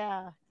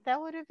yeah, that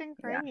would have been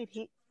Yeah.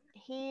 great.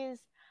 He's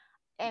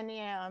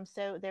and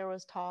so there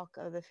was talk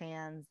of the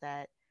fans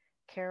that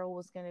Carol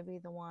was going to be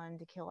the one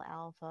to kill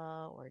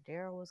Alpha or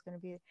Daryl was going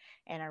to be,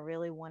 and I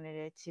really wanted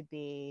it to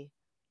be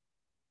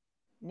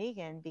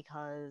Negan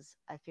because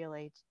I feel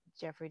like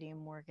Jeffrey Dean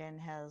Morgan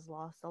has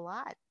lost a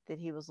lot. That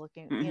he was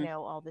looking, Hmm.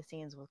 all the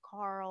scenes with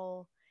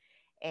Carl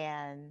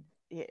and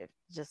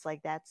just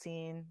like that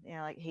scene,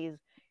 like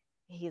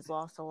he's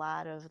lost a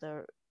lot of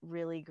the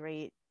really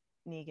great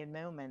Negan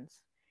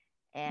moments.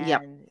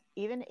 Yep. And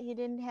even he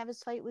didn't have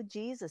his fight with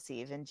Jesus.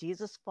 Even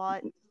Jesus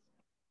fought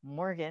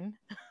Morgan,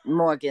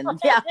 Morgan.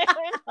 Yeah. that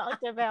we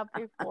talked about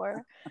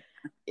before.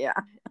 Yeah.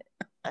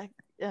 I,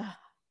 uh,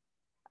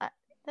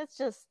 that's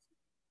just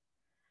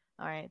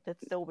all right.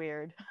 That's still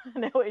weird. I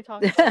know we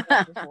talked about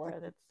that before.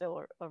 That's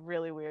still a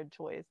really weird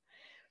choice.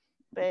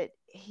 But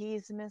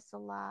he's missed a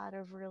lot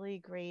of really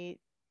great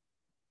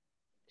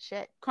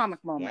shit.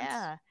 Comic moments.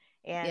 Yeah,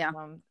 and Yeah.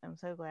 I'm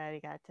so glad he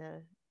got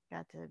to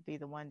be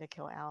the one to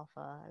kill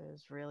Alpha. I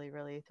was really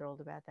really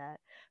thrilled about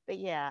that. But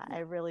yeah, I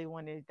really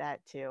wanted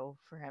that too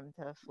for him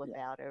to flip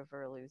Yeah. out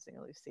over losing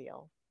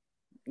Lucille,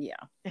 Yeah.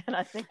 and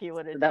I think he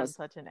would have So that done was.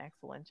 such an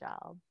excellent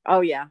job. Oh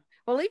yeah.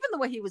 Well, even the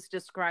way he was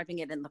describing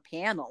it in the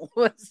panel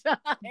was,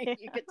 Yeah.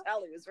 you could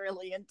tell he was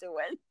really into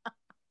it.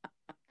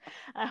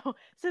 Oh,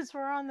 since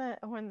we're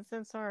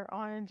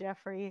on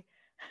Jeffrey,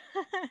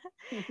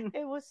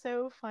 it was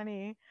so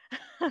funny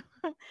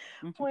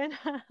when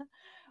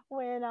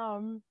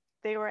when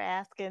they were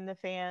asking the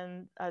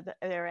fan,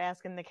 they were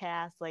asking the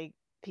cast like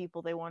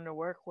people they wanted to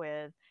work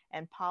with,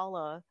 and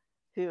Paula,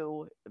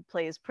 who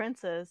plays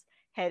Princess,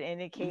 had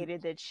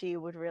indicated that she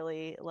would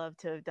really love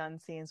to have done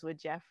scenes with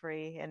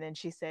Jeffrey, and then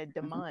she said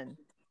Damon,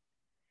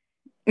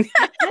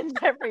 and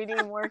Jeffrey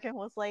Dean Morgan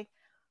was like,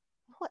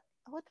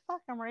 what the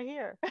fuck? I'm right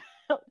here.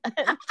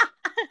 and,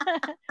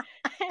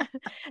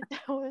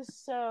 that was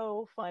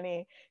so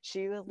funny.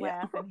 She was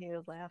Yeah. laughing, he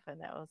was laughing.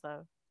 That was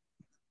a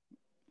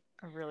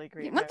really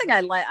great One thing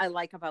moment. I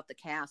like about the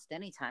cast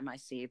anytime I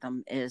see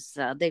them is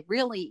they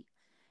really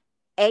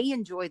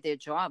enjoy their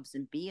jobs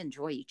and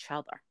enjoy each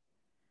other.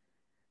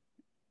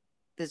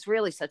 There's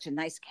really such a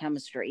nice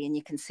chemistry, and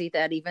you can see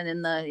that even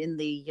in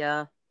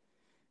the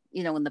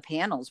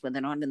panels when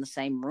they're not in the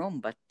same room,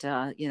 but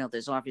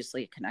there's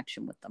obviously a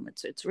connection with them.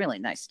 It's really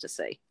nice to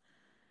see.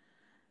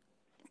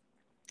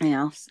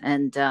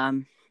 And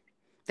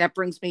that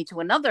brings me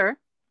to another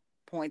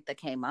point that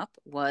came up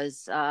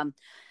was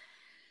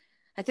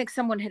I think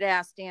someone had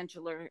asked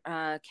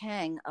Angela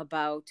Kang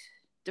about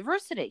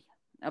diversity,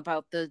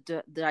 about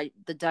the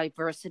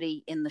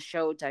diversity in the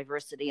show,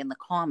 diversity in the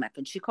comic,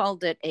 and she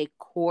called it a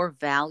core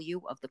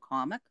value of the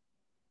comic.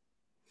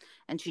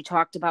 And she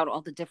talked about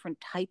all the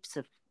different types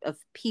of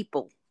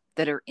people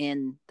that are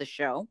in the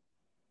show.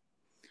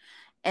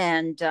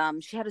 And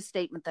she had a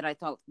statement that I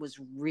thought was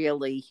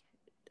really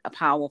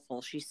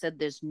powerful. She said,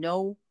 "There's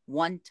no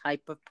one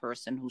type of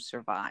person who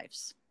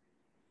survives."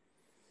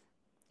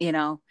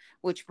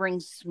 Which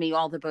brings me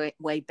all the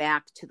way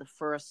back to the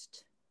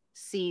first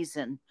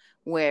season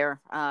where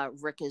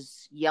Rick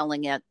is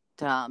yelling at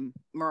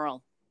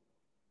Merle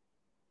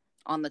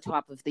on the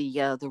top of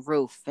the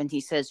roof, and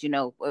he says,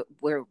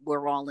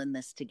 we're all in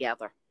this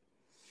together.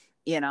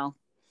 You know,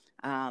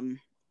 um,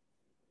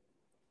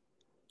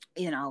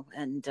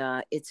 and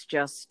it's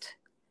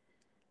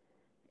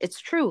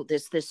true.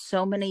 There's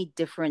so many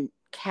different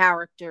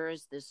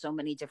characters. There's so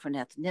many different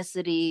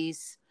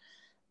ethnicities.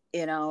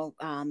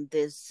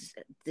 There's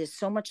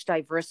so much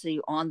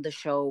diversity on the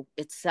show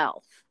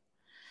itself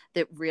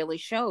that really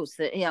shows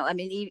that, I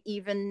mean,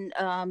 even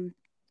a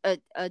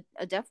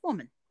deaf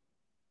woman,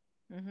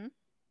 Mm-hmm.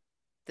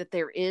 that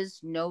there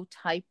is no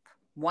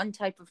one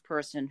type of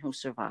person who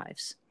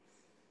survives.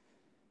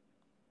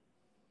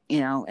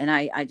 And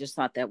I just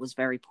thought that was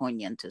very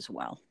poignant as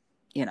well.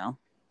 you know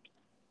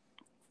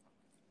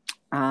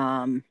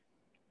um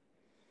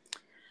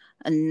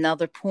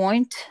Another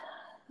point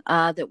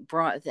that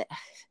brought that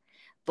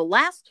the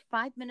last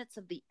 5 minutes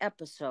of the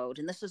episode,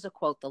 and this is a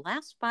quote, the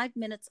last 5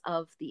 minutes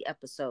of the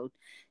episode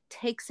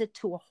takes it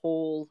to a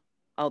whole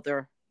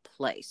other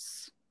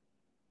place.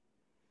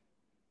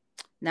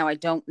 Now, I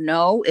don't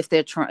know if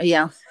they're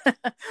trying,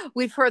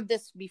 we've heard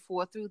this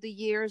before through the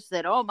years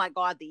that, oh my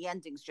God, the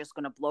ending's just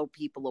going to blow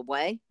people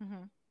away.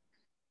 Mm-hmm.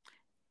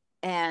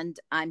 And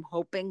I'm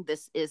hoping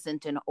this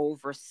isn't an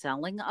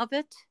overselling of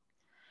it,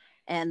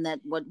 and that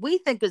what we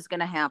think is going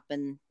to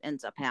happen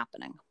ends up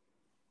happening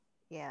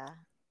Yeah.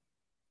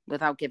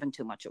 without giving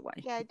too much away.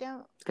 Yeah, I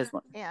don't. Because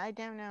Yeah, I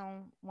don't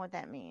know what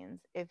that means.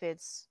 If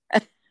it's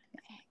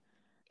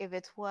if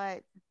it's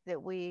what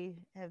that we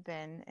have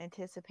been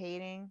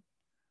anticipating,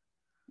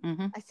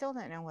 Mm-hmm. I still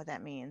don't know what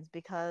that means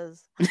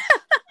because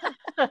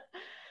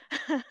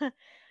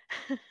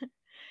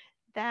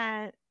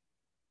that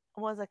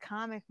was a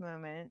comic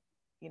moment,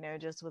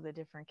 just with a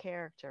different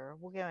character.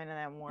 We'll go into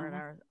that more in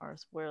Mm-hmm. our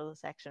spoiler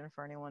section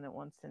for anyone that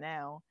wants to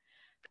know.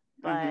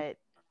 Mm-hmm. But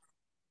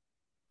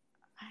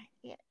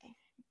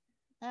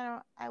yeah,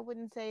 I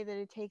wouldn't say that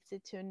it takes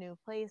it to a new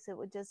place. It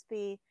would just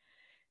be,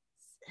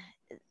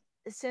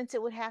 since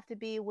it would have to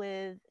be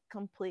with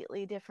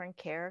completely different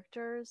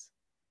characters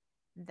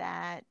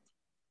that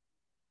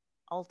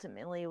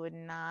ultimately would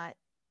not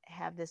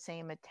have the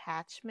same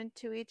attachment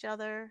to each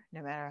other,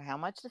 no matter how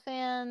much the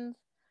fans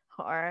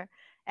are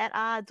at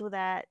odds with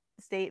that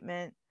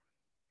statement,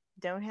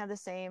 don't have the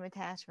same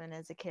attachment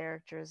as the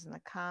characters in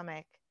the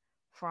comic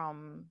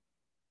from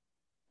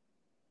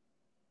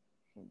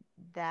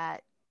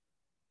that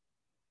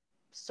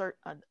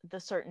the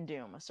certain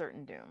doom, a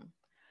certain doom.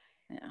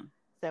 Yeah.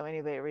 So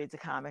anybody who reads a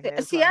comic knows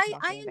what See, I'm I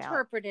talking about.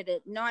 interpreted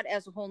it not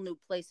as a whole new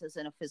place as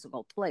in a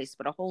physical place,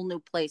 but a whole new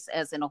place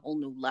as in a whole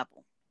new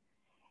level.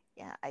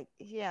 Yeah,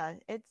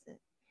 it's,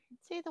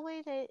 see, the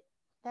way that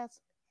that's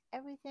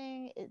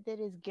everything that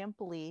is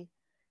gimply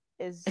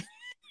is,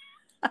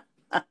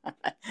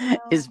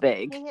 Is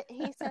vague.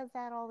 he says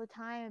that all the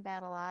time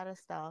about a lot of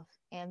stuff,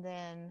 and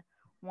then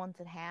once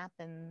it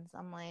happens,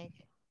 I'm like,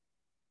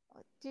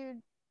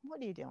 dude, what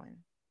are you doing?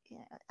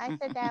 Yeah, I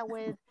said that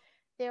with,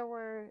 there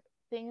were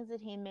things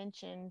that he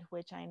mentioned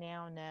which I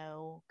now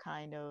know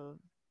kind of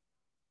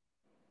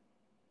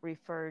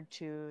referred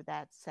to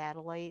that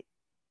satellite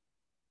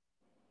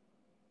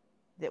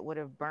that would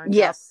have burned up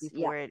Yes. Yeah.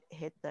 before it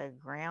hit the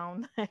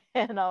ground.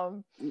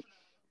 And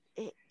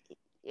it,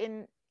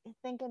 in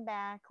thinking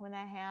back when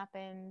that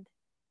happened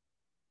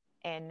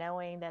and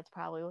knowing that's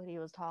probably what he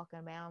was talking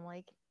about, I'm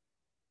like,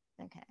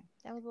 okay,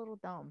 that was a little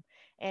dumb.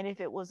 And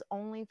if it was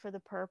only for the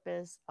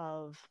purpose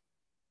of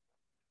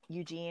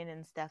Eugene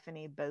and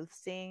Stephanie both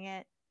seeing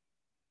it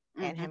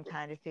and Mm-hmm. him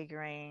kind of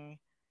figuring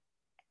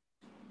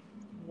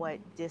what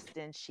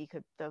distance she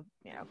could, the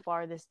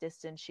farthest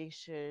distance she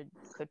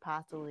could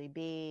possibly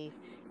be,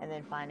 and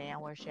then finding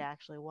out where she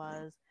actually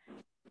was,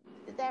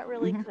 that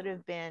really Mm-hmm. could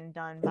have been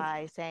done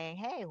by saying,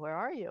 hey, where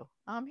are you?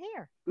 I'm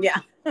here. Yeah.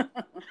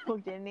 We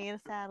didn't need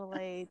a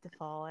satellite to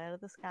fall out of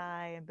the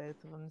sky and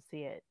both of them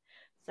see it.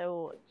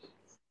 So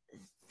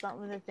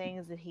some of the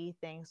things that he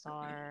thinks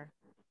are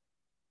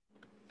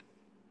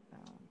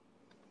um,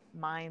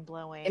 mind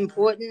blowing,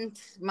 Important,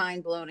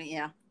 mind blowing.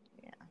 Yeah.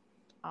 yeah,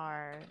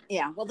 are,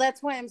 Yeah. Well,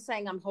 that's why I'm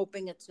saying I'm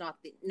hoping it's not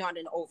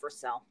an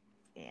oversell.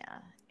 yeah.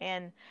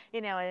 And I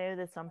know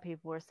that some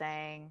people were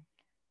saying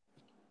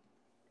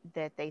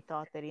that they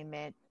thought that he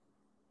meant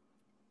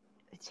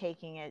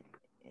taking it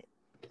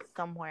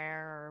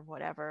somewhere or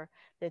whatever,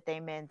 that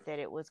they meant that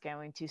it was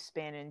going to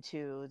spin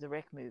into the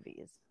Rick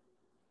movies.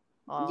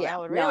 Well, Yeah. that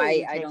would No, really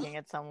be I don't. taking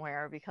it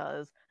somewhere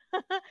because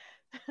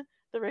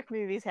the Rick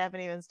movies haven't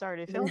even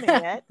started filming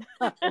yet.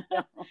 No.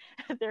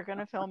 They're going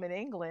to film in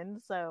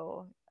England,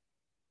 so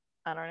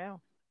I don't know.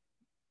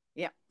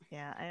 Yeah.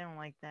 Yeah, I don't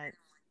like that,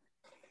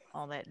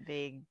 all that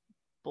vague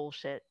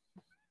bullshit.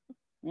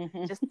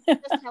 Mm-hmm. Just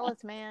tell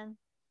us, man.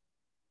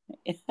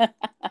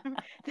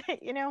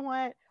 You know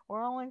what?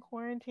 We're all in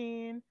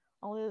quarantine.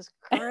 All this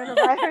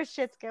coronavirus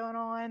shit's going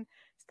on.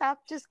 Stop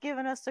just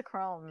giving us the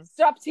crumbs.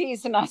 Stop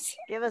teasing us.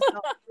 Give us a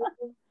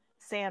whole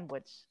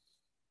sandwich.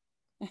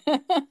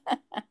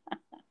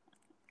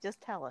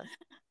 Just tell us.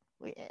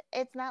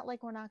 It's not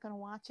like we're not going to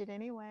watch it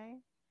anyway.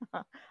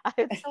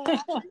 I'd still watch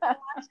it.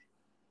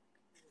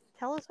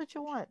 Tell us what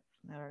you want.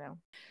 I don't know.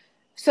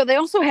 So they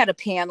also had a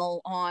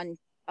panel on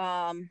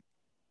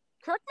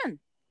Kirkman.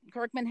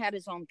 Kirkman had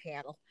his own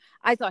panel.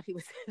 I thought he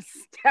was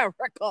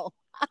hysterical.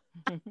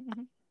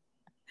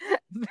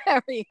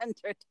 Very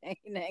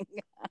entertaining.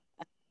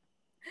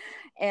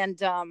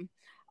 And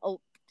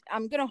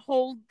I'm going to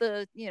hold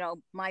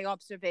my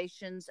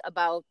observations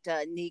about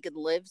Negan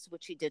Lives,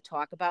 which he did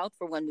talk about,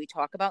 for when we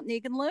talk about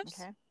Negan Lives.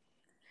 Okay.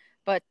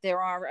 But there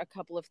are a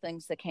couple of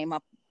things that came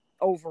up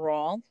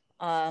overall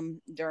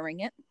during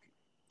it.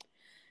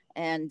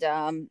 And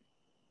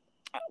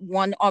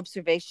one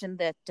observation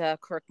that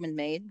Kirkman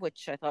made,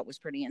 which I thought was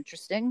pretty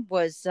interesting,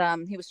 was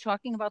he was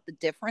talking about the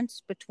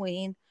difference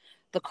between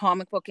the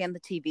comic book and the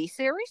TV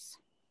series.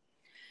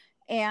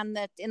 And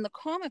that in the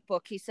comic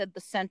book, he said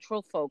the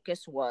central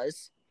focus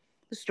was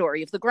the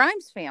story of the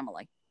Grimes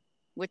family,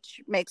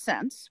 which makes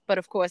sense. But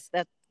of course,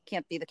 that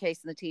can't be the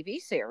case in the TV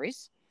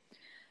series.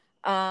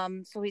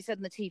 So he said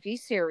in the TV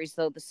series,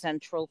 though, the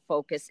central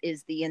focus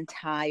is the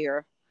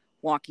entire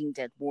Walking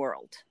Dead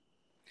world.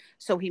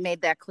 So he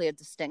made that clear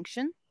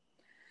distinction.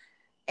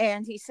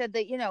 And he said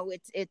that,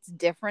 it's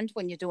different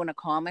when you're doing a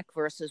comic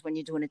versus when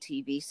you're doing a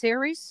TV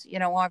series,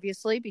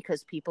 obviously,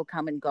 because people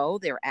come and go,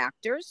 they're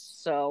actors.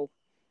 So,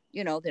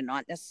 they're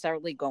not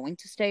necessarily going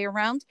to stay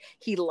around.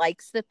 He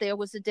likes that there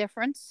was a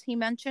difference, he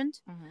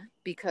mentioned,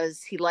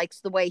 because he likes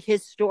the way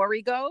his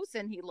story goes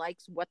and he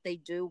likes what they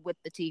do with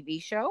the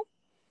TV show.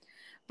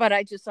 But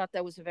I just thought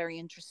that was a very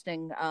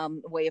interesting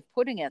way of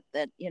putting it,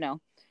 that,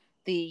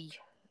 the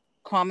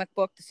comic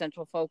book, the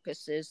central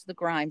focus is the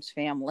Grimes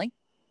family,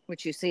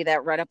 which you see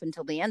that right up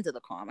until the end of the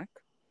comic.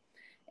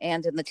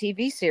 And in the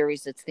TV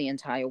series, it's the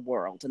entire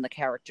world and the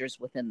characters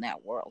within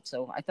that world.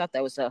 So I thought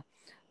that was a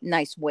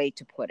nice way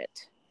to put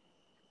it.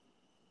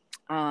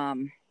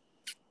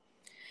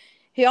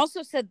 He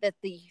also said that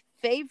his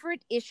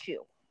favorite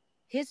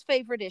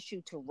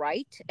issue to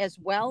write, as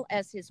well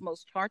as his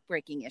most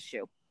heartbreaking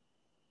issue.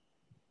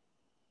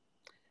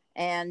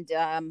 And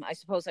I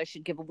suppose I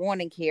should give a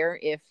warning here.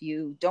 If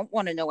you don't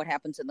want to know what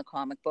happens in the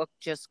comic book,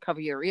 just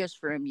cover your ears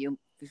for a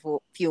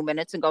few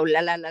minutes and go la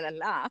la la la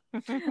la.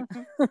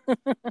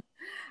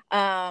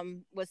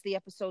 Was the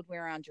episode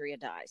where Andrea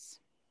dies.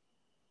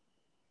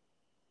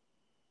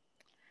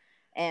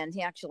 And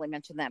he actually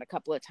mentioned that a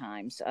couple of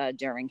times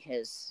during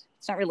his,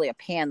 it's not really a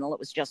panel, it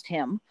was just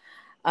him.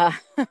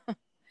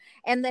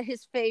 And that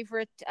his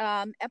favorite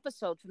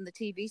episode from the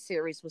TV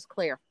series was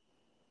Claire.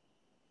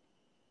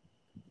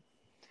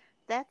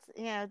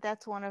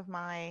 That's one of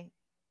my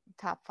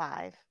top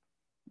 5.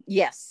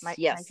 Yes, My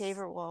yes.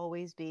 favorite will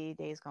always be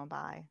Days Gone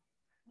By,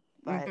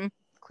 but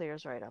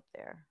Claire's right up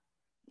there.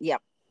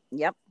 Yep.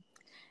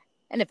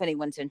 And if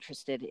anyone's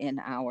interested in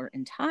our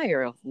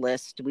entire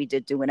list, we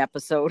did do an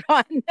episode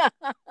on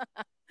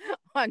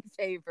on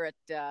favorite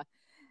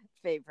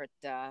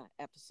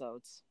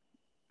episodes.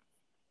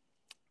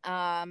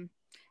 And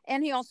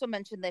he also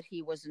mentioned that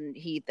he was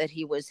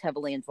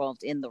heavily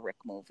involved in the Rick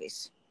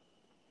movies.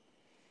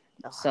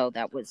 Oh. So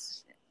that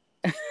was.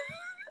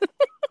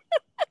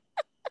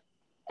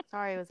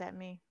 Sorry, was that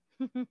me?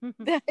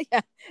 Yeah,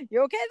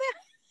 you okay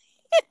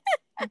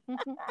there?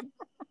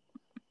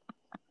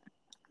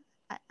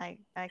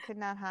 I could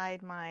not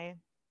hide my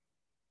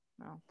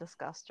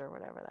disgust or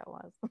whatever that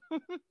was.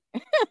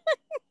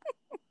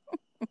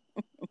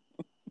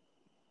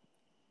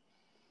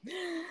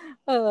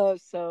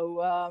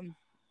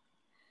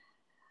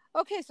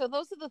 Okay, so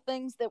those are the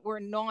things that were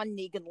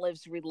non-Negan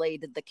Lives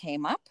related that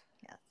came up.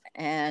 Yes.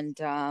 And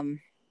do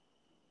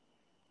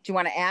you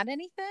want to add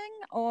anything,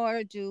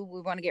 or do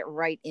we want to get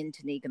right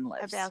into Negan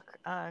Lives? About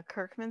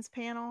Kirkman's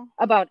panel?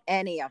 About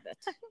any of it.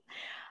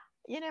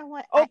 You know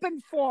what?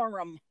 Open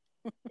forum.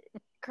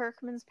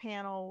 Kirkman's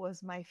panel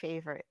was my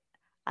favorite.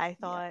 I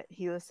thought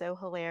he was so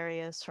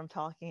hilarious, from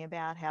talking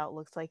about how it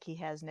looks like he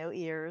has no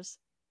ears.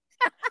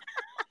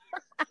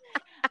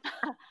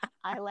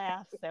 I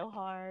laughed so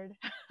hard.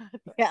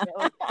 Yeah.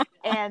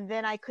 And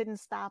then I couldn't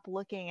stop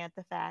looking at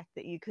the fact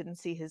that you couldn't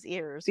see his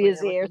ears.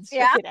 His ears,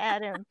 yeah.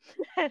 At him,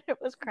 and it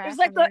was cracking.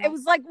 It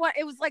was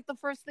like the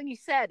first thing he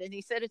said, and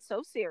he said it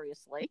so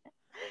seriously.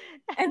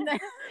 And then,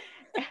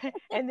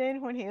 and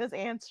then when he was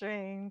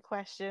answering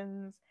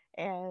questions,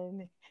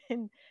 and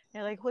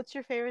they're like, "What's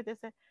your favorite?" This,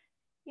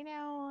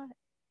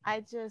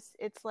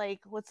 it's like,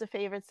 what's the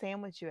favorite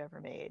sandwich you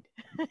ever made?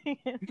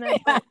 And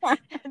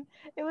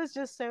it was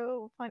just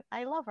so fun.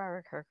 I love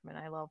Robert Kirkman.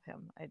 I love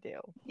him. I do.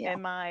 Yeah.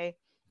 And my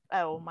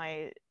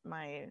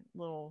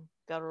little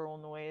guttural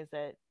noise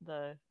at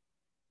the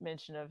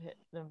mention of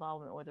the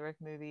involvement with the Rick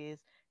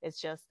movies.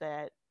 It's just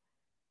that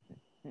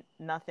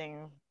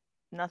nothing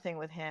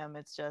with him.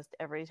 It's just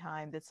every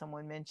time that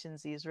someone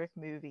mentions these Rick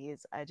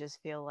movies, I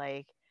just feel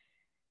like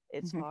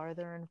it's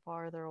farther and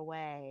farther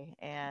away,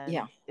 and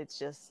it's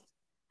just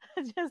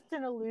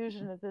an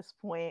illusion at this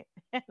point.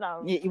 And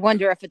you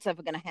wonder if it's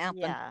ever going to happen.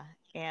 Yeah,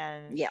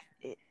 and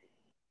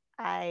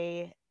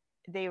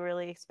they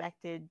really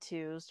expected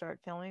to start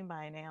filming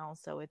by now,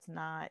 so it's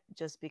not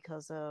just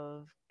because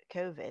of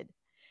COVID.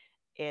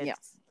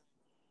 It's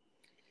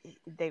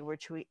they were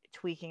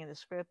tweaking the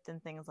script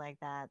and things like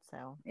that.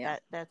 So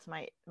that's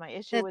my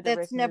issue with the Rick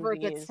movies. That's never a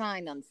good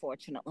sign,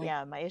 unfortunately.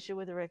 Yeah, my issue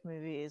with the Rick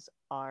movies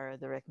are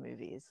the Rick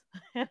movies.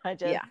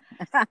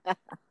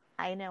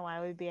 I know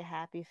I would be a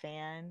happy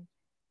fan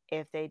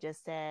if they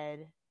just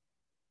said,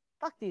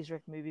 "Fuck these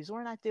Rick movies,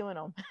 we're not doing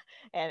them,"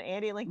 and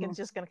Andy Lincoln's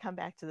just going to come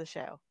back to the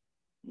show.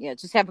 Yeah,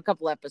 just have a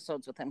couple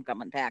episodes with him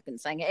coming back and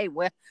saying, "Hey,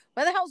 where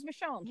the hell's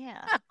Michonne?"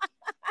 Yeah,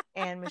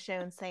 and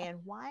Michonne saying,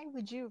 "Why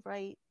would you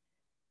write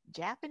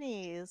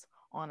Japanese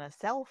on a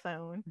cell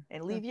phone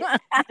and leave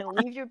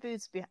your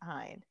boots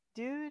behind,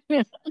 dude?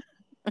 Dude,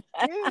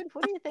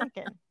 what are you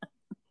thinking?"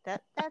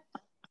 That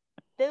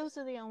those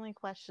are the only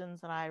questions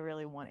that I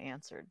really want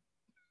answered.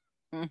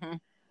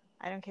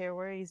 I don't care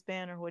where he's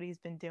been or what he's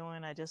been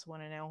doing. I just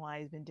want to know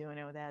why he's been doing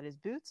it without his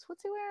boots.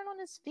 What's he wearing on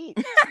his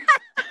feet?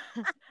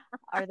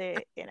 Are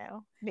they,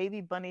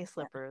 maybe bunny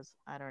slippers?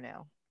 I don't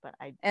know. But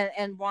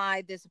and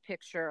why there's a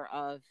picture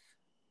of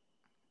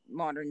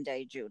modern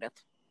day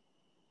Judith.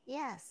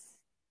 Yes.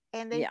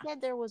 And they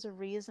said there was a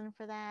reason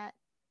for that.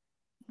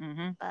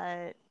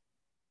 But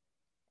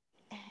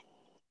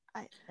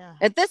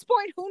at this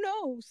point, who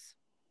knows?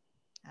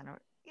 I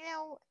don't,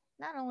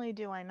 not only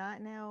do I not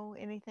know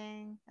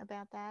anything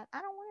about that,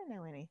 I don't want to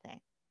know anything.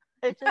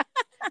 It's just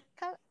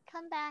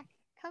come back,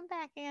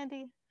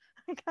 Andy.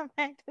 Come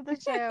back to the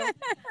show.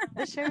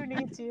 The show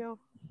needs you.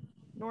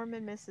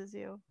 Norman misses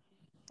you.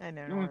 I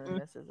know Norman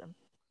misses him.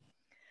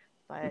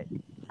 but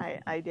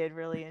I did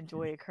really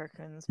enjoy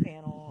Kirkman's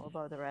panel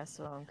above the rest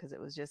of them because it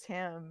was just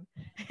him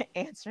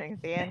answering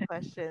fan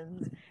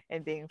questions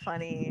and being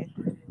funny,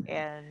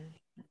 and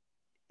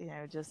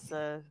just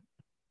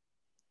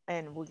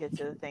and we'll get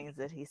to the things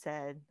that he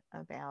said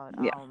about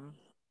Yeah.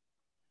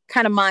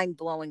 Kind of mind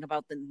blowing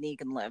about the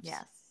Negan Lives.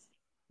 yes,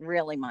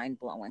 Really mind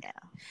blowing. yeah,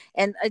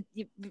 And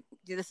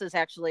this is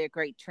actually a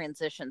great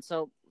transition.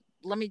 So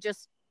let me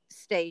just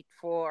state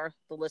for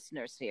the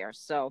listeners here.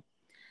 So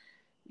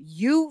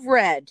you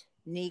read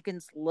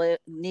Negan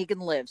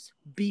Lives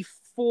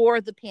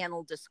before the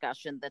panel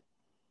discussion that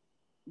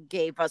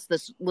gave us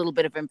this little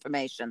bit of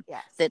information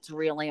yes, that's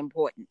really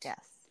important.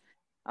 yes,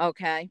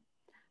 Okay.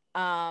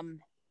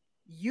 Um,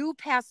 you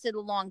passed it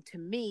along to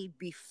me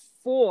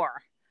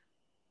before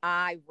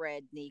I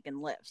read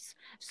Negan Lives.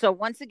 So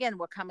once again,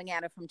 we're coming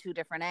at it from two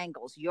different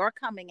angles. You're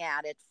coming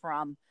at it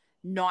from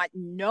not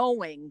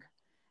knowing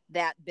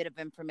that bit of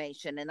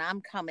information, and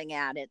I'm coming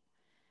at it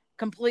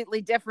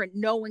completely different,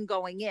 knowing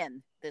going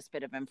in this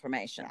bit of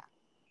information. yeah.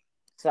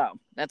 So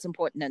that's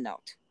important to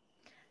note.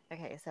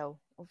 Okay, so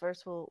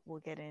first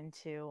we'll get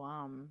into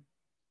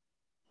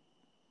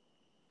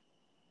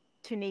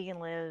to Negan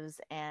Lives,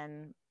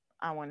 and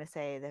I want to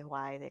say that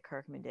why that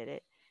Kirkman did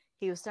it.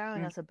 He was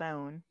throwing us a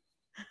bone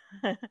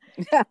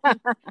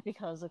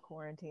because of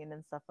quarantine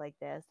and stuff like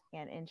this.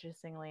 And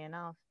interestingly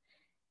enough,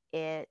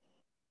 it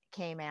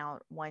came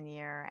out 1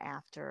 year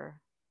after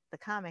the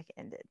comic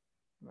ended,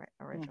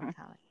 original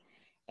Mm-hmm. comic.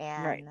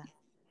 Right.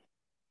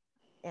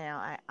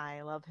 And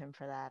I love him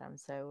for that. I'm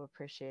so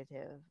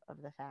appreciative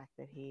of the fact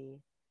that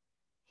he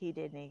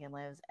did Negan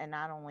Lives, and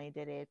not only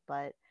did it,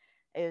 but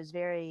it was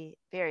very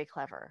very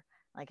clever.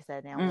 Like I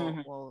said, now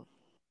Mm-hmm. we'll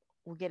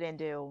get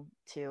into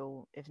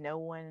to if no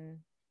one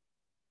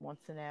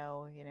wants to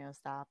know,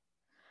 stop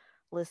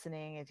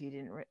listening if you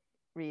didn't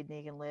read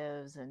Negan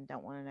Lives and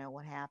don't want to know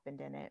what happened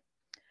in it.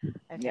 Yep.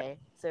 Okay,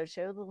 so it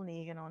showed little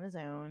Negan on his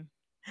own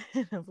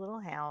in his little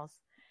house.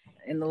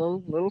 In the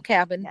little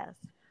cabin Yes,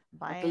 with the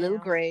by little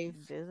grave,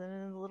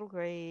 visiting the little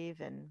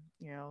grave, and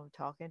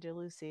talking to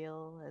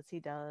Lucille as he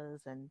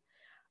does, and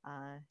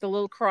the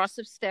little cross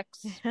of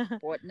sticks,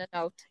 important to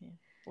note.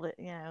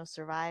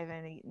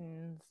 surviving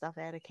eating stuff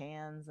out of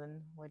cans,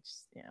 and which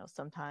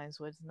sometimes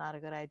was not a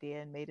good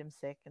idea and made him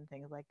sick and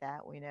things like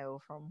that. We know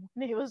from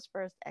when he was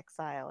first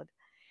exiled,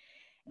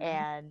 Mm-hmm.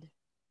 and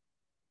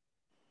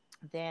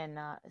then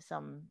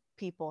some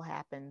people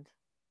happened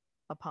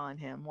upon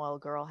him. Well, a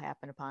girl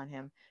happened upon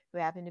him who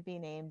happened to be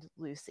named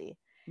Lucy.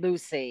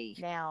 Lucy.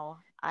 Now,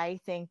 I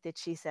think that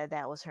she said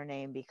that was her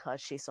name because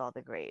she saw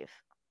the grave.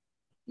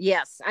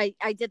 Yes, I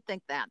did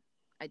think that.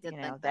 I did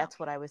think that. That's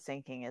what I was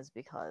thinking, is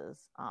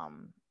because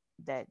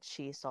that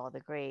she saw the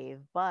grave,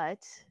 but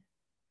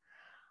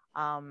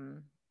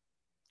um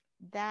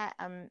that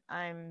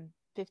I'm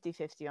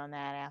 50-50 on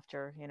that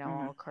after, Mm-hmm.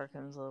 all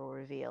Kirkham's little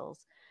reveals.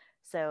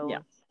 Yeah.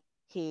 So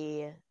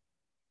he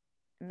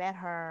met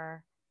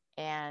her,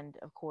 and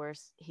of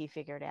course he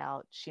figured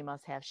out she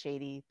must have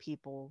shady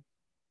people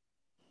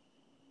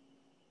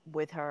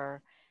with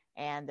her,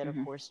 and that of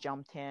Mm-hmm. course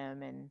jumped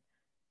him, and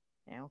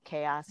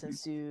chaos Well,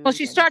 ensued.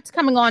 she And starts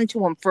coming on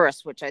to him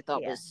first, which I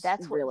thought yeah, was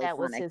really that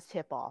was funny. his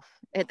tip off.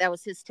 That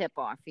was his tip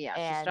off. Yeah,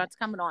 she And starts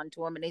coming on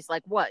to him, and he's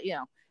like, "What?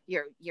 You're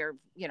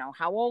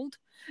how old?"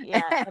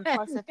 yeah, and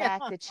plus the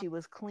fact that she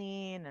was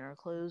clean and her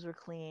clothes were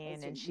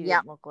clean, and she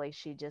Yep. didn't look like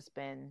she'd just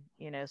been,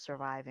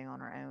 surviving on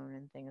her own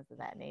and things of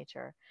that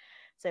nature.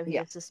 So he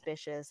Yeah. was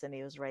suspicious, and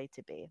he was right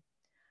to be.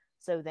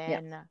 So Yeah.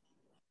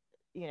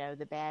 then,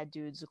 the bad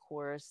dudes, of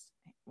course,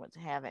 was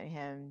having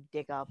him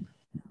dig up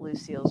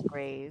Lucille's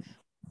grave,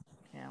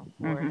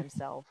 for Mm-hmm.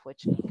 himself,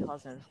 which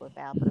caused him to flip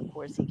out. But of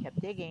course, he kept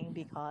digging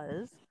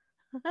because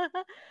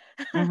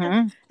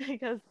Mm-hmm.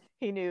 because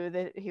he knew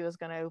that he was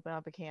going to open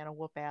up a can of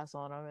whoop ass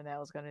on him, and that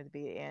was going to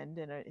be the end.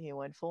 And he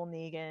went full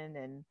Negan,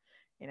 and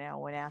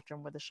went after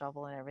him with a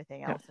shovel and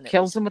everything else. And it was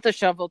Kills him with a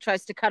shovel.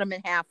 Tries to cut him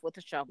in half with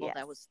a shovel. yes,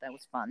 That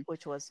was fun.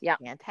 which was Yeah.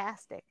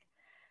 fantastic.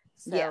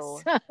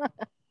 Yes.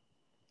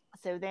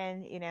 So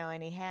then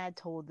and he had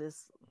told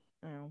this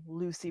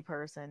Lucy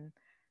person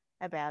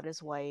about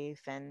his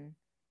wife, and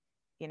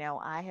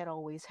I had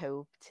always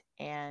hoped,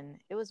 and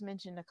it was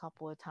mentioned a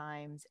couple of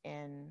times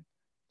in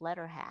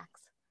letter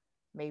hacks.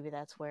 Maybe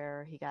that's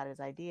where he got his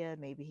idea.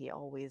 Maybe he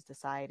always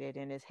decided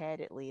in his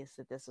head, at least,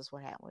 that this is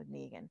what happened with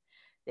Negan,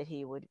 that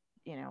he would,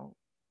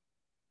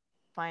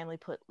 finally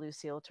put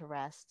Lucille to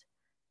rest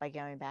by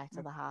going back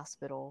to the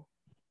hospital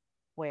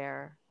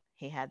where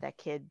he had that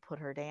kid put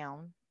her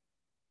down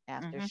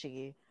after Mm-hmm.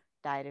 she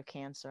died of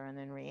cancer and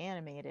then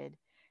reanimated,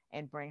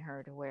 and bring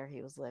her to where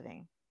he was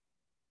living.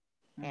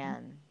 Mm-hmm.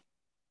 And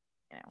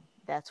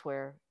that's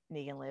where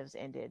Negan Lives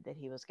ended, that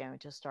he was going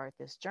to start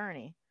this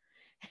journey.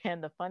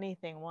 And the funny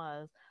thing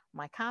was,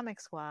 my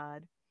comic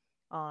squad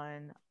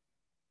on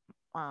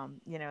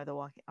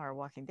our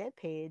Walking Dead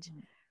page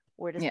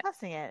were Yeah.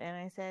 discussing it, and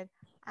I said,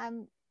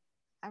 I'm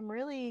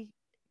really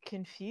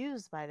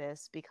confused by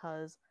this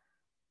because,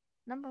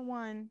 number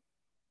one,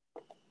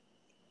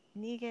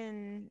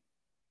 Negan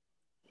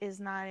is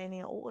not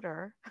any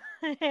older.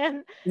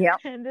 and Yeah.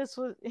 and this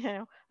was,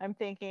 I'm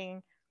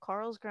thinking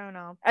Carl's grown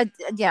up,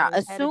 Yeah.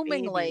 he's had a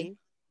Assumingly. baby.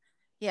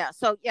 Yeah.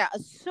 So, yeah,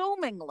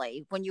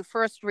 assumingly, when you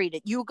first read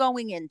it, you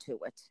going into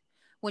it,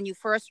 when you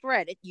first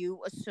read it,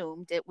 you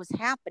assumed it was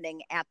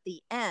happening at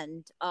the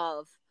end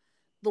of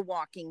the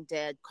Walking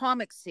Dead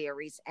comic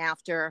series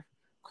after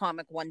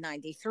comic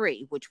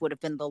 193, which would have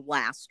been the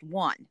last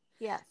one.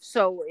 Yes.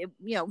 So,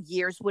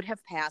 years would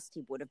have passed.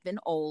 He would have been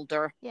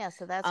older. Yeah,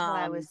 so that's what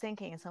I was Um,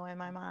 thinking. So in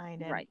my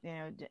mind, and right.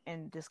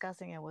 and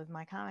discussing it with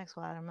my comic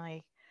squad, I'm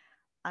like,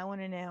 I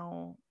want to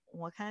know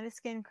what kind of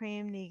skin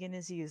cream Negan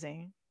is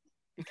using,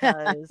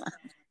 because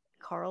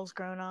Carl's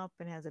grown up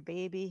and has a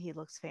baby. He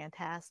looks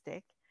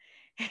fantastic,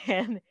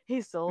 and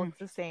he still looks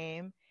the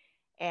same.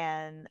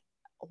 And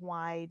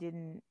why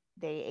didn't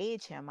they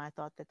age him? I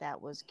thought that that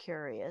was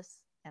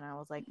curious, and I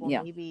was like, well,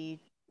 Yeah.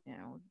 maybe, you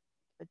know,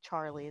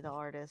 Charlie, the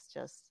artist,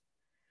 just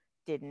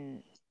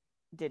didn't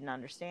didn't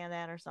understand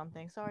that or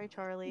something. Sorry,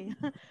 Charlie.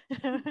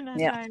 I'm not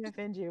Yeah. trying to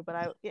offend you,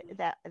 but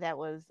that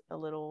was a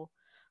little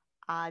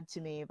odd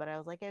to me. But I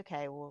was like,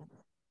 okay, well,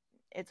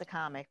 it's a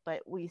comic,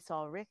 but we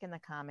saw Rick in the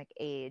comic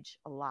age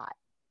a lot,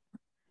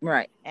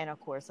 Right. and of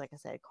course, like I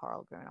said,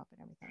 Carl grown up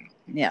and everything.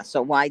 Yeah.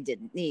 So why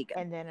didn't Negan?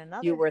 And then You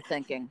another, were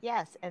thinking.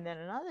 yes, and then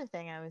another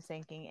thing I was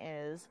thinking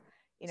is,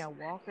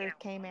 Walker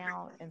came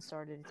out and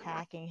started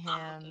attacking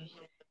him,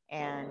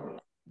 and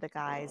the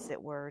guys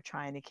that were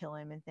trying to kill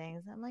him and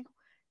things. I'm like,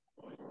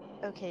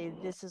 okay,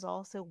 this is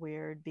also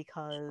weird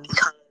because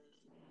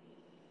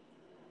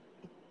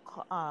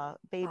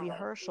baby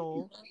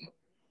Herschel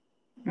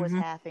was Hmm.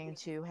 having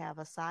to have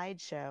a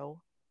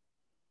sideshow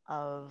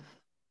of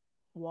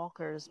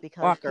walkers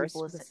because Walkers.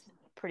 people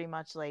pretty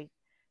much like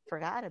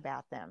forgot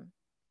about them.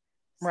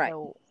 Right.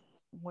 So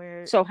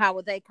where, So how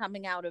are they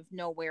coming out of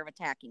nowhere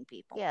attacking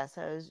people? yes,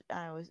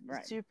 I was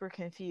Right. super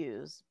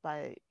confused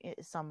by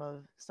some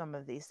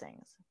of these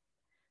things. So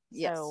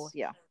Yes.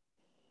 Yeah.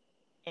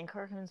 in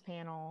Kirkman's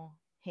panel,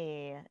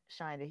 he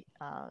shined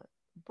a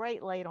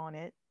bright light on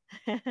it,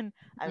 and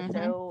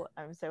Hmm.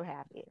 I'm so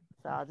happy.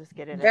 So I'll just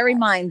get it at Very that.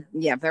 mind.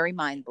 Yeah. Very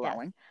mind Yes,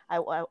 blowing.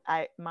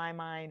 my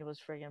mind was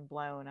friggin'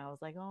 blown. I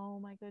was like, oh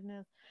my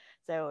goodness.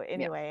 So Yeah.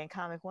 anyway, in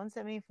comic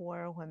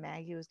 174, when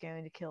Maggie was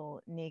going to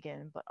kill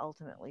Negan, but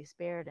ultimately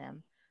spared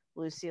him,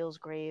 Lucille's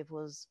grave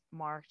was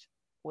marked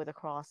with a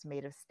cross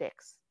made of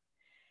sticks.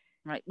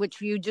 Right.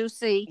 Which you do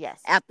see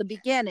Yes. at the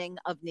beginning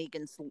of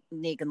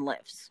Negan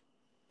Lives.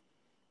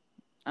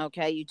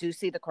 Okay. You do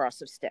see the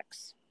cross of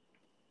sticks.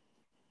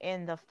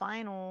 In the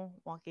final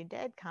Walking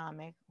Dead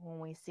comic, when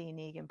we see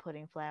Negan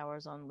putting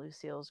flowers on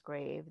Lucille's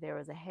grave, there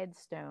was a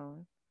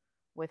headstone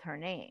with her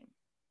name.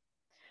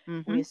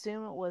 We Hmm.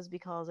 assume it was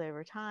because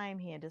over time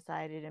he had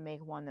decided to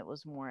make one that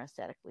was more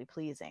aesthetically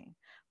pleasing.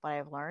 But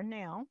I've learned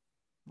now,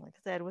 like I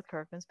said with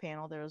Kirkman's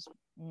panel, there's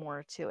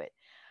more to it.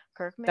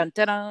 Kirkman Dun,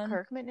 dun, dun.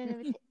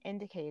 Kirkman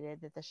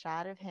indicated that the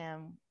shot of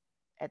him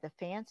at the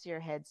fancier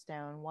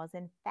headstone was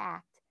in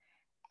fact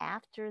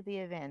after the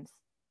events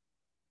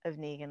of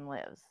Negan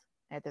Lives.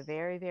 At the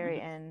very, very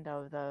Mhm. end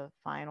of the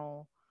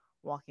final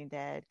Walking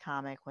Dead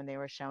comic, when they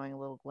were showing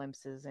little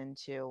glimpses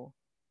into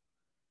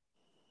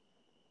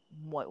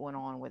what went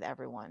on with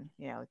everyone,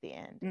 at the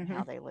end and Mhm.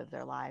 how they lived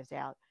their lives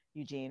out.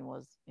 Eugene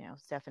was,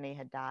 Stephanie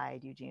had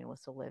died. Eugene was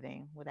still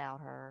living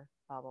without her,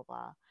 blah, blah,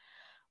 blah.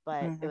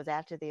 But it Mhm. was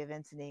after the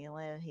events in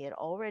England. He had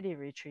already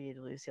retrieved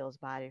Lucille's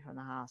body from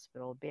the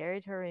hospital,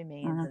 buried her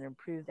remains, Mhm. and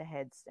improved the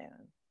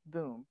headstone.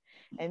 Boom.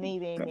 And me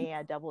being me,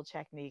 I double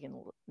checked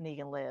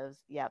Negan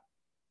Lives. Yep,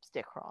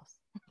 stick cross.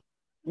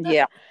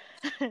 Yeah.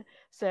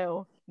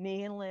 So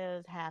Negan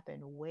Lives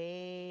happened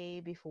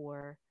way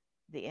before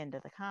the end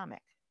of the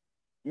comic.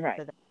 Right.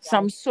 So that's why,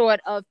 Some sort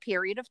of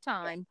period of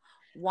time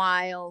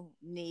while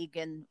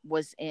Negan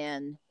was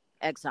in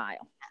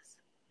exile. yes.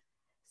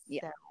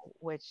 Yeah. So,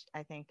 which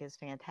I think is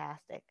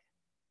fantastic.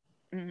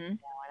 Hmm. And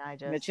I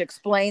just, Which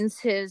explains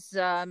his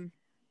young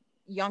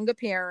yeah.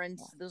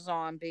 appearance, the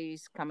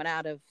zombies coming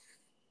out of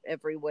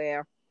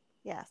everywhere.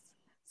 Yes.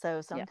 So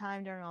Yeah.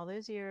 sometime during all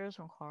those years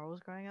when Carl was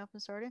growing up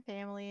and starting a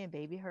family and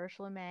baby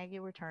Herschel and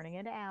Maggie were turning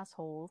into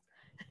assholes,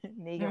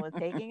 Negan was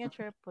taking a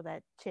trip with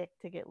that chick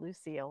to get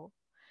Lucille.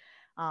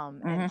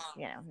 Hmm. And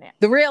now,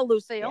 The real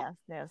Lucille. yes,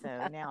 no,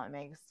 so now it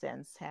makes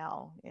sense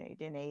how he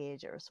didn't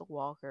age. There were still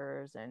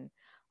walkers and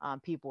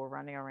people were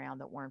running around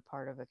that weren't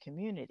part of a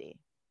community.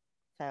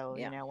 So,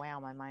 Yeah. wow,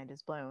 my mind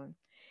is blown.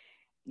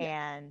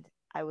 Yeah. And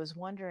I was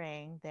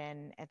wondering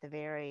then at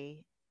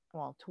the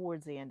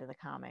towards the end of the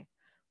comic,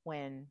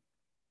 when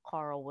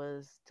Carl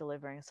was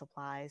delivering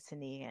supplies to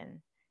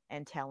Negan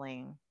and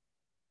telling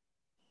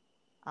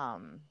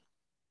um,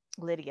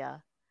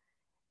 Lydia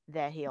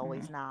that he Hmm.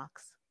 always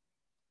knocks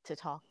to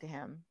talk to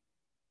him,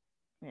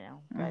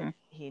 but Hmm.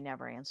 he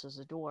never answers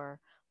the door.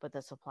 But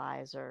the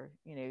supplies are,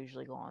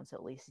 usually gone. So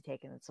at least he's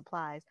taking the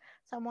supplies.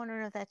 So I'm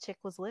wondering if that chick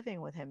was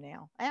living with him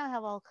now. I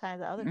have all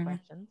kinds of other Hmm.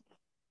 questions.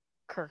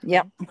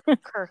 Yep.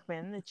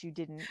 Kirkman, that you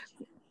didn't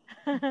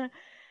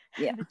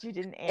Yeah. that you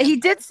didn't He answer.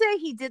 did say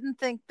he didn't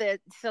think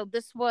that. So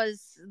this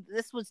was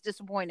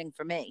disappointing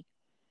for me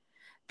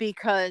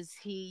because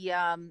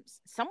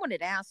someone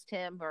had asked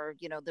him, or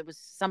there was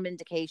some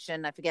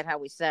indication, I forget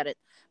how he said it,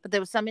 but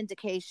there was some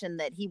indication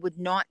that he would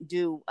not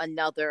do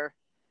another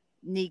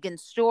Negan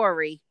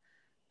story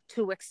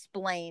to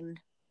explain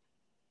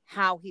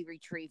how he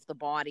retrieved the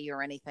body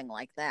or anything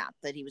like that,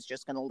 that he was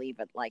just going to leave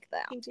it like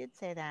He that. did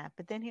say that,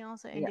 but then he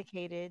also Yeah.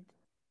 indicated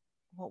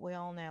what we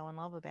all know and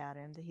love about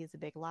him, that he's a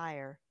big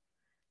liar.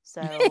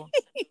 So,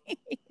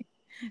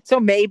 So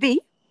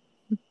maybe,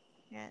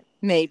 yeah,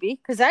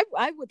 because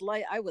I would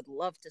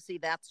love to see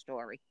that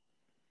story.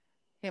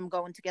 Him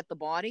going to get the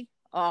body.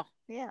 Oh,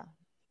 yeah.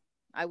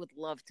 I would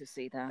love to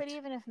see But that.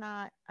 even if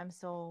not, I'm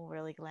still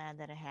really glad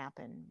that it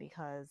happened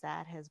because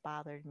that has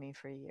bothered me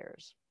for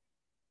years.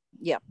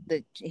 Yeah,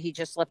 that he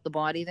just left the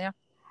body there.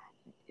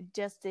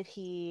 Just that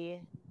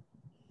he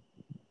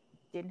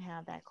didn't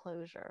have that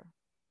closure,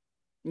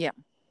 Yeah.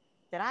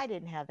 that I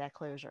didn't have that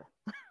closure.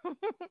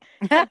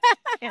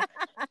 Yeah,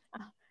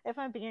 if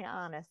I'm being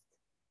honest,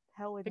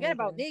 hell with Forget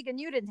about Negan. Negan.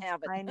 You didn't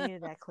have I it.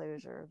 needed that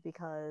closure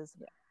because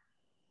Yeah.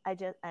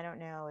 I don't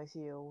know if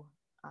you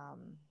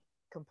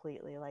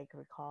completely like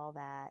recall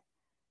that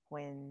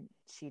when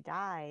she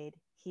died,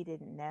 he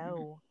didn't Hmm.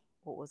 know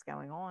what was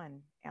going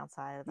on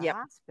outside of the Yep.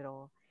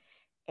 hospital,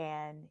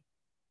 and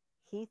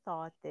he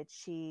thought that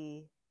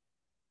she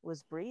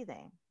was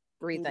breathing. He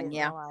Breathing. didn't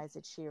Yeah. realize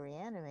that she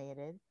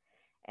reanimated.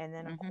 And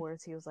then, of Hmm.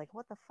 course, he was like,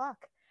 "What the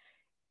fuck?"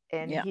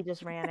 And Yeah. he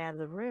just ran out of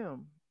the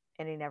room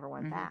and he never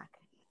went Hmm. back.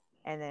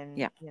 And then,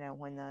 Yeah.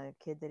 when the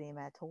kid that he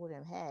met told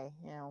him, "Hey,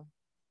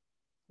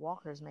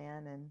 Walker's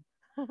man," and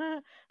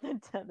the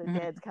Hmm.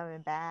 dad's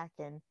coming back,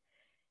 and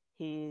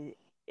he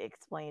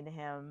explained to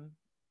him,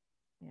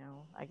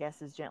 I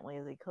guess as gently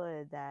as he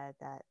could, that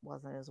that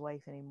wasn't his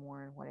wife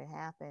anymore and what had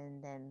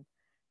happened, and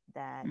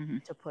that Hmm.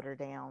 to put her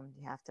down,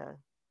 you have to,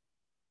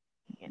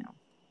 you know,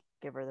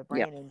 give her the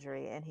Yep. brain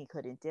injury, and he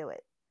couldn't do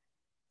it.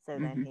 So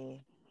then Hmm.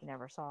 he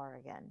never saw her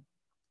again.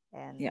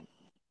 Yep. And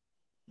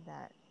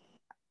that,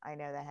 I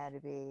know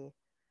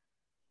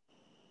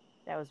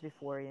that was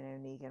before,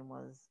 Negan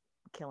was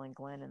killing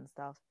Glenn and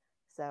stuff.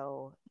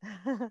 So,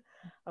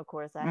 of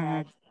course, I Hmm.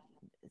 had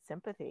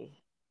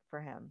sympathy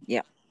for him.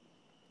 Yep.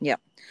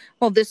 Yep.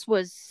 Well, this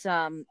was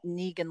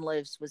Negan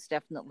Lives was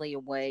definitely a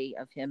way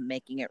of him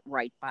making it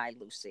right by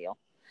Lucille,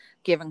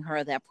 giving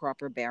her that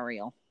proper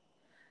burial.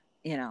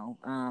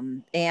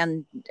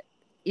 And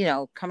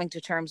coming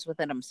to terms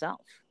with it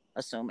himself,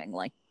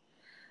 assumingly.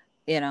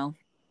 You know,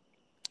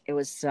 it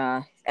was.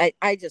 I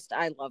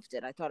loved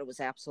it. I thought it was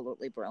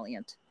absolutely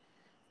brilliant.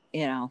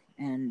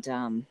 And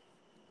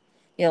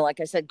like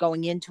I said,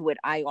 going into it,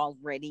 I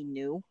already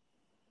knew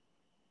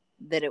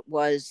that it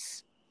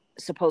was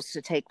supposed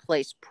to take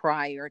place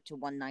prior to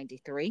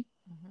 193.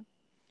 Hmm.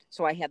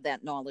 So I had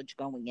that knowledge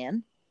going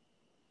in.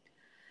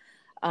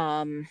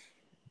 Um,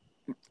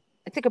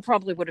 I think it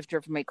probably would have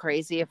driven me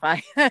crazy if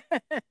I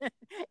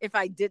if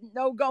I didn't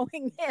know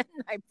going in.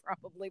 I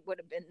probably would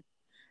have been,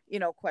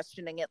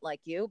 questioning it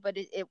like you. But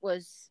it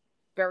was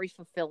very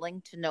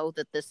fulfilling to know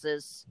that this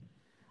is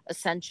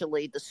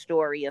essentially the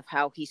story of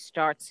how he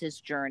starts his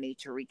journey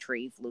to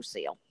retrieve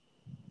Lucille.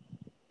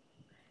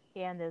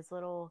 Yeah,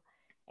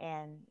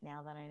 and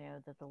now that I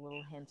know that the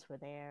little hints were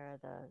there,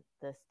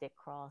 the stick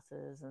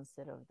crosses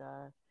instead of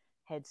the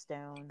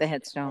headstone The at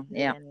headstone, the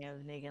yeah. beginning of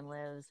Negan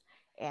Lives,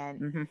 and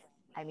Hmm.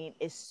 I mean,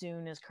 as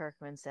soon as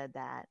Kirkman said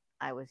that,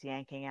 I was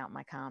yanking out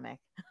my comic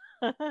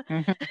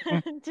Hmm.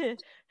 to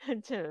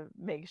to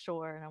make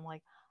sure, and I'm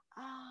like,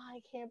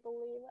 I can't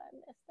believe I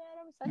missed that.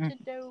 I'm such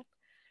a dope.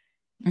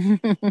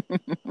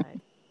 But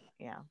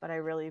yeah, but I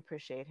really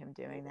appreciate him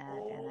doing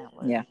that, and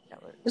Yeah,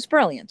 that was it was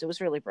brilliant. It was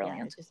really yeah, it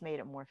brilliant. just made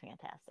it more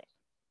fantastic.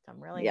 So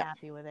I'm really Yeah.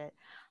 happy with it.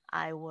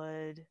 I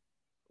would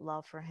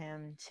love for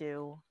him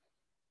to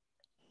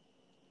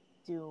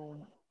do,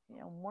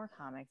 more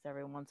comics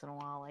every once in a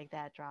while like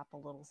that, drop a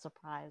little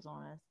surprise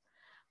on us.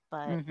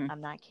 But Hmm.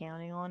 I'm not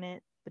counting on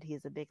it. But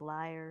he's a big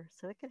liar,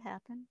 so it could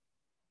happen.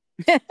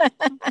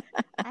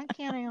 I'm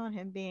counting on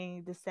him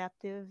being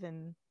deceptive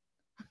and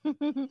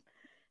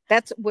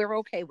We're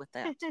okay with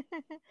that.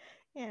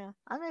 yeah,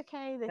 I'm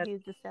okay that That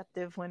he's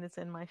deceptive when it's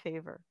in my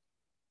favor.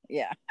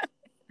 yeah.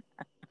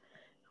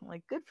 I'm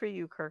like, good for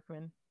you,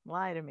 Kirkman.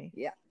 Lie to me.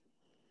 Yeah.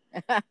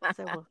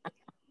 So we'll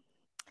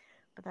see.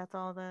 But that's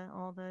all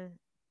the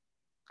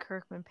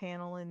Kirkman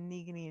panel and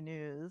Negan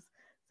news.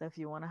 So if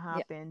you want to Yeah.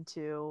 hop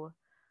into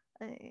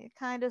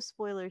kind of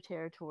spoiler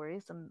territory,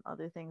 some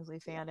other things we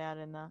Yeah. found out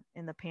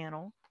in the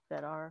panel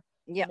that are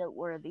Yeah.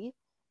 noteworthy.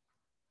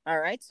 All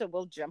right, so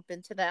we'll jump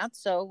into that.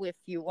 So if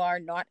you are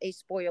not a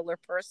spoiler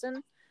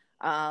person,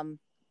 um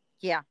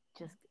yeah,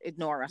 Just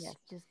ignore yes, us.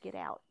 just get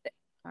out.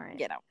 All right.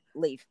 Get out.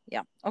 Leave.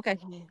 Yeah. Okay.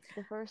 Okay.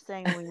 The first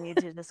thing we need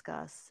to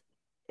discuss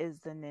is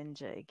the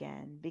ninja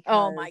again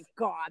Oh because my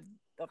god,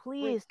 the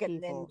please,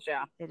 freaking people,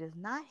 ninja. it is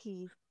not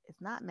Heath,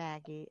 it's not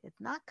Maggie, it's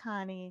not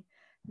Connie.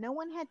 No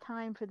one had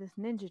time for this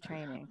ninja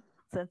training.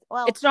 Since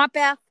It's not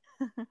Beth.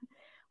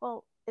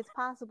 well, it's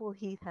possible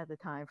Heath had the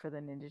time for the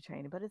ninja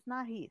training, but it's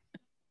not Heath.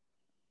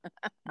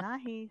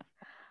 Not Heath.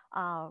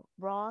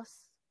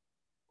 Ross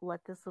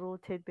let this little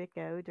tidbit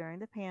go during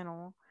the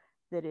panel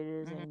that it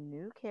is a Mhm.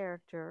 new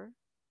character,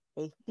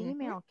 a Mhm.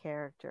 female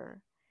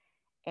character,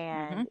 Mhm.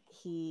 and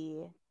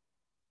he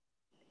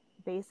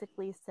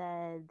basically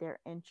said their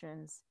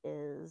entrance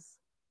is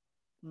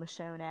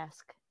Michonne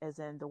esque, as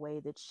in the way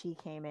that she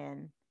came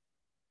in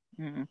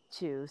Mhm.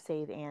 to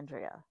save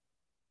Andrea,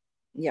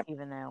 Yep.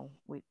 even though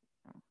we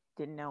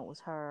didn't know it was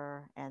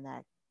her, and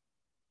that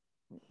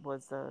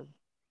was the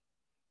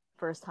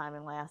first time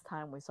and last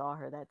time we saw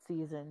her that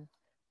season.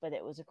 But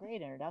it was a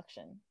great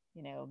introduction,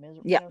 Yep.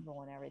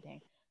 memorable and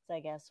everything. So I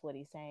guess what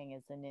he's saying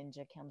is the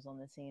ninja comes on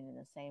the scene in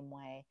the same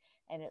way,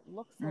 and it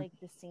looks Mhm. like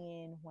the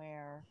scene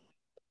where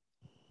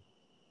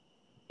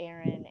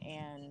Aaron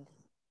and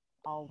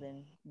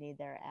Alden need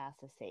their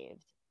asses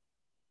saved.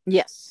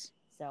 Yes.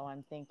 So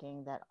I'm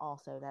thinking that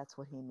also that's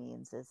what he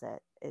means, is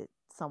that it's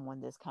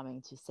someone that's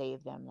coming to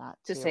save them, not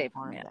To to save him.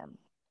 harm Yeah. them.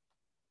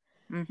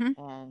 Mhm.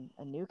 And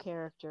a new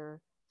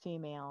character,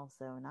 female,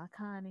 so not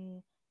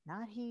Connie,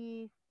 not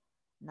Heath,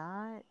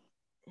 not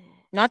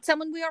Not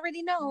someone we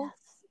already know.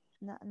 yes,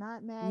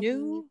 not Maggie.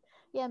 New.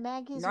 Yeah,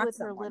 Maggie's Not with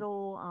her someone.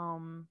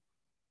 little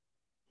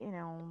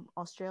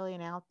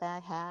Australian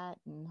outback hat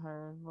and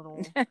her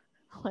little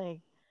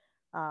like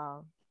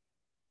uh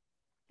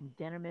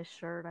denimish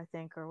shirt, I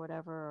think, or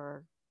whatever,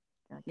 or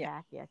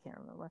Yeah. khaki, I can't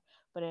remember.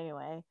 But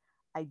anyway,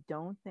 I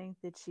don't think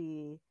that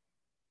she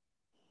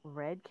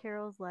read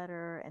Carol's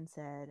letter and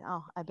said,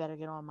 "Oh, I better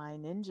get on my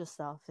ninja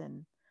stuff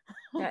and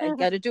I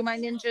got to do my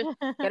ninja.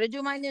 Got to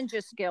do my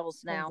ninja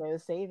skills and now. go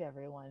save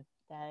everyone."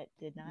 That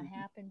did not Mhm.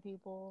 happen,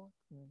 people.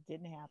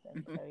 Didn't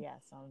happen. Mhm. So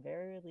yes, I'm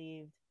very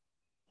relieved.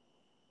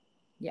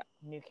 Yeah.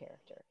 New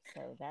character.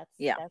 So that's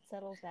Yeah. that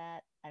settles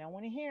that. I don't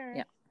want to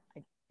Yeah. hear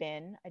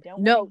Ben. I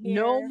don't want to No.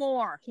 No hear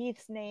more.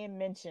 Keith's name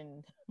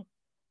mentioned Mhm.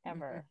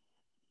 ever.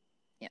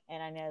 Yeah.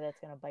 And I know that's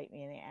going to bite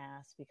me in the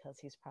ass because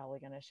he's probably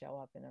going to show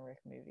up in the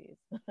Rick movies.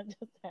 I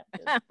just have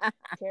this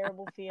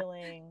terrible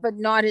feeling. But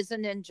not as a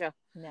ninja.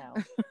 No,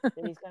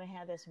 that he's going to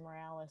have this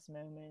Morales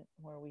moment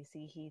where we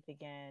see Heath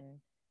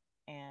again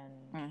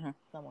and Mhm.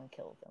 someone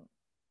kills him.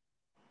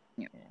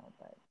 Yeah.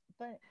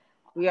 But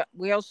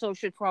We also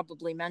should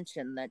probably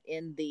mention that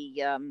in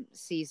the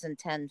season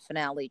 10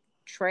 finale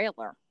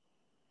trailer,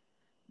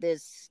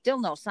 there's still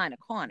no sign of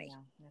Connie.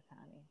 no, no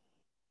Connie.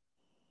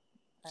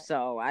 But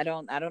So I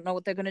don't know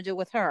what they're going to do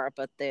with her,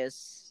 but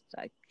there's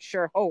I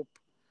sure hope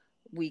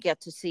we get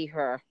to see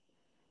her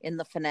in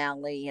the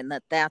finale and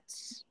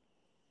that's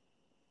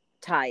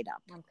tied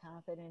up. I'm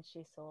confident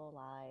she's still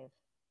alive,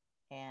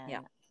 Yeah.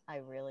 and I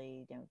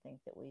really don't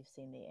think that we've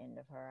seen the end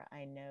of her.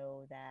 I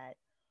know that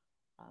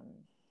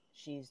um,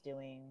 she's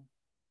doing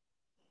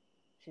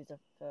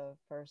the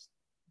first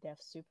deaf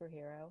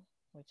superhero,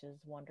 which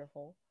is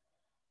wonderful,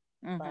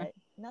 Mhm. but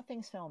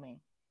nothing's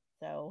filming,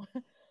 so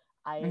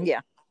I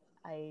Yeah.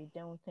 I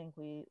don't think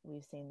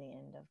we've seen the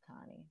end of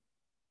Connie.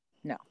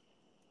 No.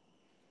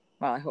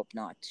 Well, I hope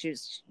not.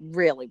 She's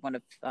really one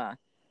of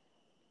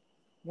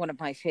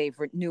my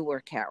favorite newer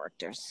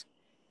characters.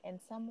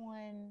 And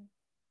someone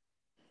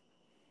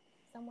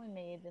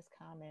made this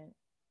comment.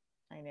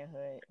 I know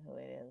who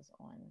it is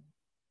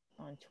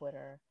on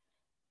Twitter,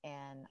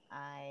 and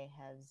I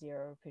have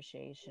zero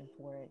appreciation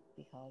for it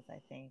because I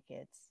think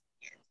it's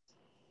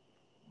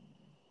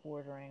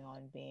bordering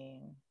on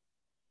being,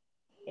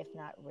 if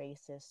not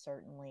racist,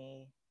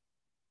 certainly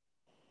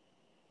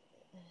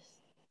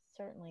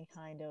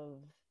kind of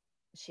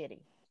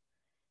shitty.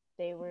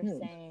 They were Hmm.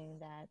 saying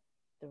that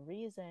the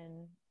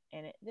reason,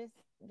 and this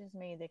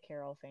made the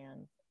Carol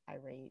fans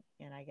irate,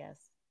 and I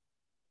guess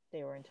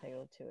they were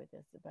entitled to it.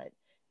 But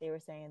they were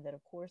saying that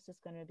of course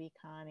it's going to be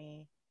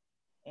Connie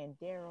and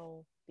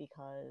Daryl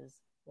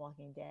because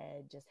Walking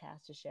Dead just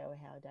has to show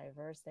how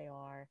diverse they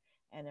are,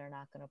 and they're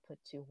not going to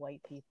put two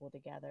white people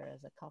together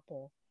as a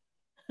couple.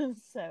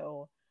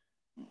 So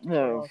Oh,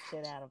 Carol's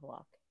shit out of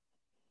luck.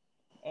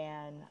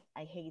 And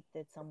I hate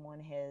that someone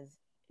has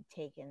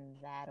taken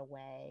that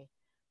away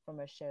from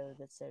a show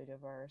that's so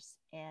diverse.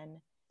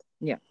 And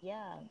yeah.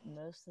 yeah,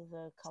 most of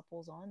the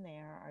couples on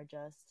there are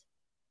just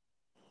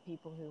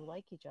people who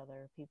like each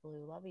other, people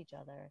who love each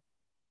other,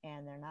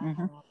 and they're not Hmm.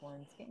 hung up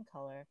on skin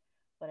color.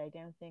 But I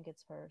don't think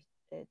it's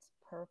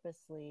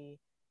purposely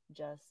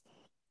just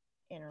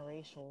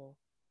interracial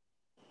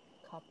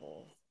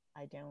couples.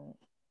 I don't.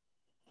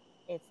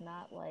 It's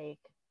not like,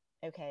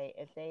 okay,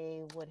 if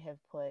they would have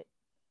put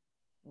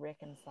Rick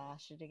and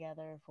Sasha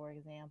together, for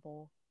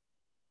example,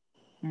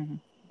 Hmm.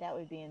 that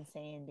would be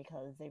insane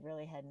because they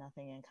really had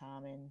nothing in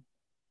common.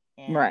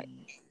 Right.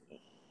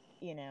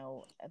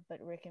 And, but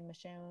Rick and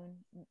Michonne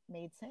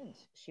made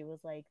sense. She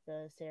was like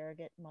the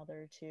surrogate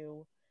mother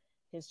to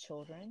his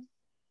children.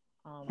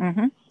 Um,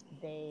 Hmm.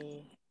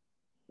 they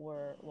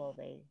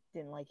they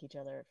didn't like each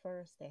other at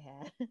first. They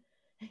had,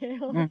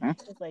 Hmm.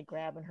 just like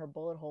grabbing her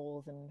bullet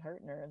holes and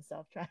hurting her and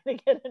stuff, trying to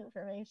get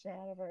information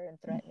out of her and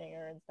threatening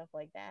her and stuff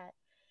like that.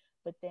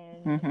 But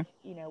then,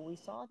 Hmm. we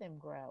saw them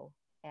grow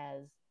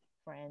as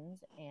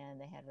friends and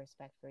they had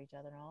respect for each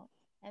other and all.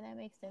 And that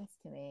makes sense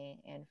to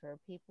me. And for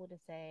people to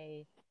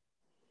say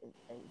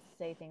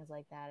things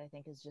like that, I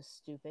think is just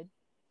stupid.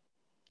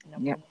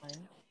 number Yep.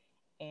 one.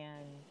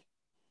 And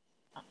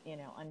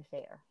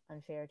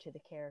unfair to the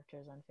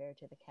characters, unfair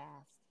to the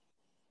cast,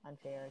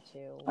 unfair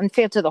to,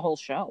 Unfair to the whole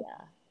show.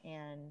 yeah.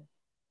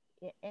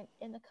 And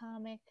in the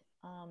comic,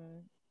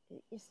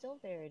 it's still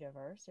very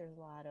diverse. There's a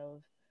lot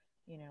of,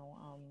 you know,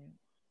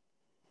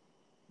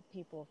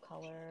 people of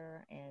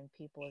color and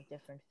people of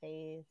different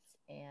faiths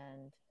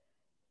and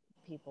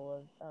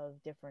people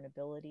of different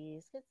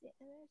abilities. Because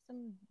there's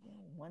some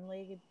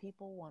one-legged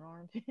people,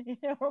 one-armed,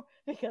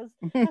 because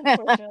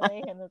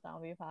unfortunately in the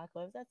zombie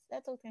apocalypse,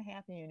 that's what's gonna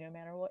happen to you no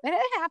matter what. And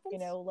it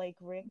happens. Like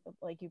Rick,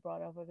 like you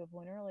brought up a good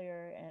point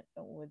earlier, and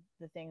with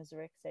the things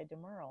Rick said to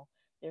Merle,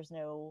 there's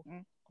no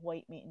Mm.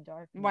 white meat and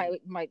dark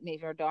meat. Might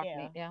meet or dark Yeah,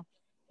 meat. Yeah.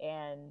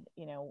 and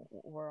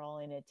we're all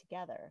in it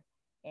together.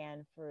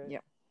 And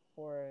Yep.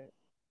 for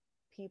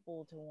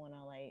people to want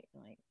to like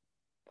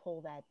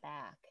pull that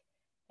back,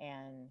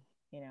 and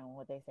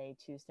what they say,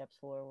 two steps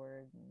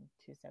forward and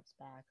two steps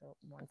back, or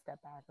one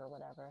step back, or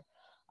whatever.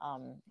 I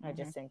Hmm.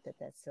 just think that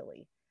that's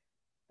silly.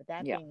 But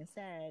that Yeah. being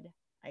said,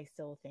 I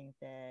still think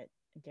that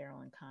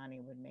Daryl and Connie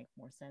would make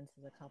more sense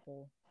as a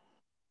couple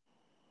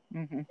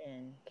Hmm.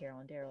 than Carol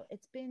and Daryl.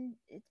 It's been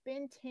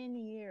 10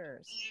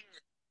 years.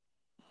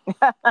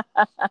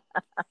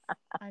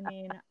 I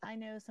mean, I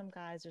know some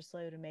guys are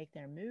slow to make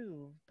their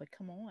move, but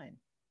come on.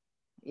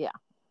 Yeah.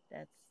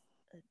 That's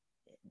uh,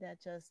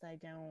 that just I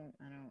don't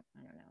know.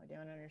 I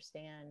don't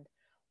understand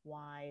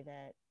why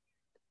that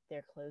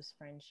their close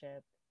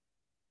friendship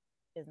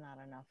is not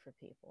enough for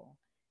people.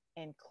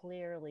 And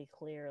clearly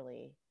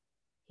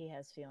he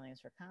has feelings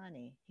for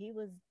Connie. He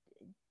was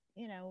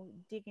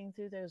digging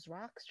through those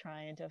rocks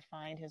trying to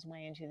find his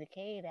way into the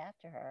cave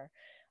after her.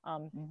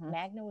 Hmm.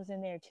 Magna was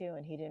in there too,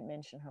 and he didn't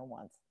mention her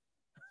once.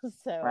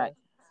 Right.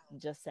 So,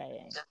 just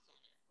saying.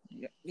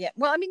 Yeah. Yeah.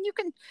 Well, I mean, you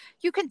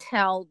can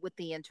tell with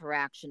the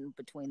interaction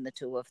between the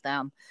two of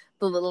them,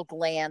 the little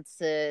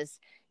glances,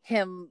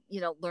 him,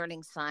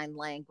 learning sign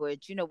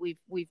language.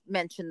 We've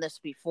mentioned this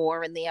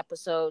before in the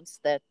episodes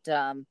that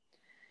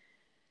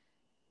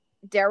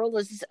Daryl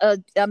is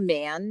a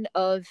man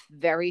of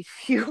very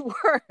few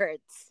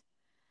words.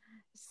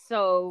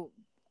 So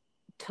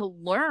to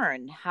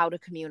learn how to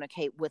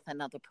communicate with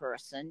another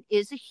person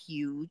is a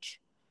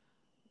huge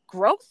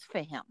growth for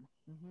him.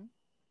 Hmm.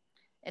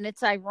 And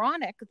it's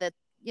ironic that,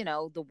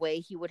 the way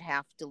he would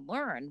have to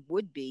learn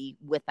would be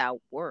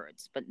without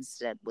words, but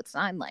instead with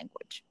sign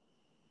language.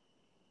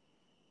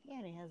 Yeah,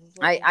 and he has his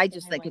I, little I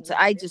just sign think it's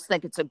language. I just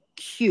think it's a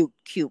cute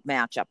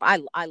matchup.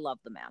 I love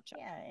the matchup.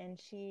 Yeah, and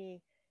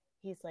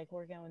he's like,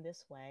 we're going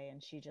this way,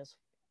 and she just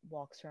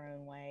walks her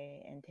own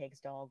way and takes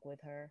dog with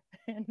her,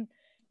 and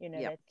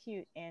Yep. that's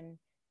cute. And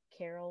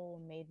Carol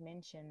made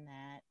mention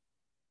that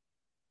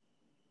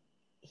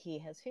he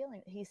has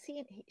feeling.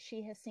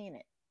 She has seen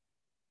it,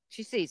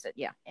 She sees it.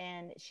 Yeah.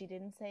 and she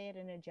didn't say it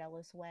in a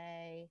jealous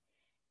way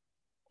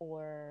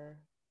or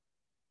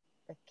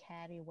a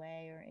catty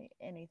way or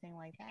anything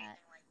like that.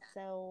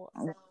 So,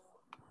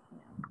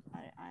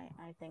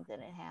 I think that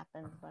it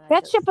happens, but I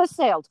That just, ship has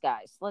sailed,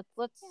 guys. Let's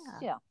yeah.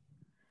 yeah.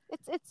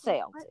 It's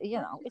sailed. Let's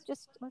It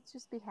just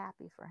just be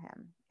happy for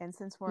him. And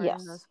since we're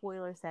in the yes.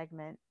 spoiler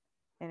segment,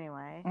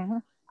 anyway, Hmm.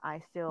 I Yeah,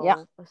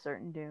 still a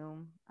certain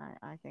doom.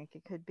 I think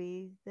it could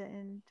be the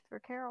end for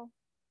Carol.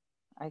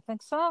 I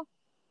think so.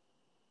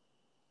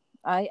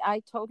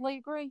 I totally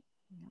agree.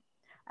 Yeah.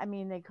 I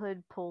mean, they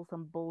could pull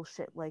some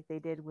bullshit like they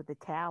did with the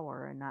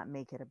tower and not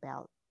make it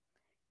about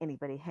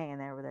anybody hanging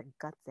there with their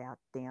guts out.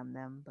 Damn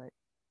them!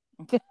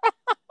 But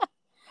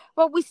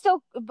But we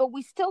still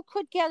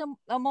could get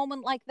a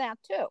moment like that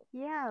too.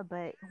 yeah,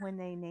 but when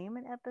they name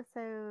an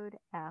episode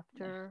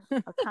after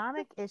a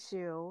comic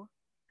issue,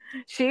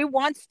 She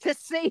wants to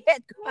see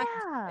it.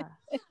 God.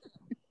 yeah,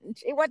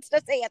 She wants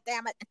to see it.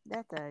 Damn it.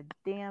 that's a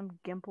damn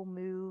Gimple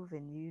move,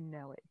 and you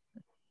know it.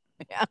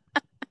 Yeah.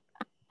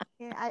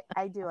 Yeah,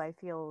 I do. I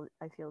feel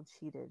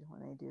cheated when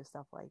they do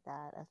stuff like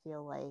that. I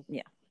feel like,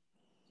 Yeah.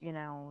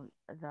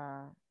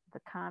 the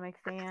comic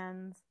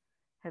fans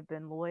have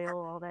been loyal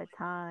all that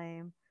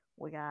time.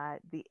 We got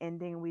the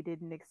ending we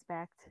didn't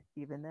expect,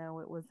 even though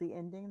it was the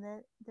ending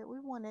that we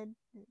wanted.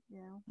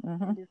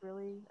 Hmm. Ended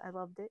really. I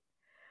loved it,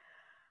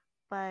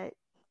 but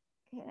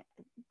yeah,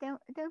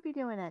 don't be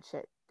doing that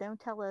shit. Don't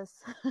tell us.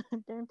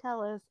 Don't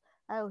tell us.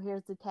 Oh,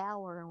 here's the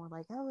tower, and we're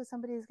like, oh,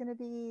 somebody's gonna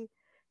be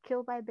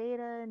killed by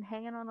Beta and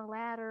hanging on a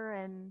ladder,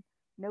 and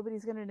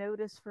nobody's gonna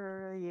notice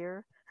for a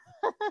year.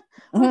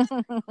 which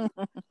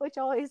which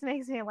always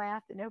makes me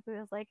laugh. That nobody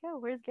was like, oh,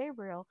 where's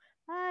Gabriel?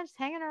 Just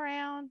hanging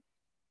around,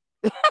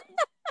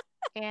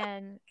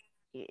 and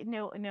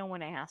no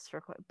one asked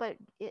for. But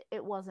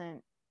it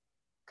wasn't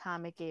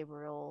comic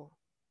Gabriel.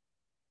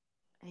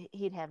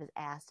 He'd have his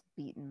ass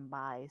beaten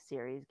by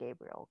series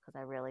Gabriel, because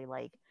I really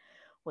like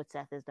what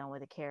Seth has done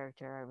with the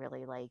character. I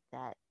really like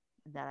that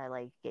I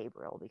like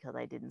Gabriel because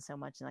I didn't so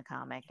much in the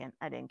comic, and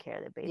I didn't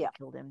care that Beta Yeah.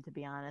 killed him, to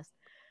be honest.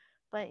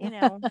 But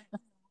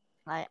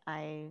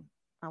I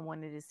I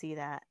wanted to see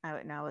that.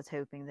 And I was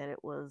hoping that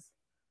it was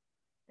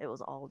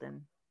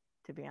Alden,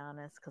 to be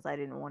honest, because I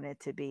didn't want it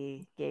to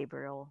be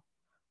Gabriel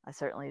I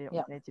certainly didn't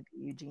Yeah. want it to be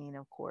Eugene,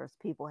 of course.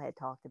 People had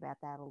talked about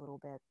that a little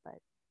bit, but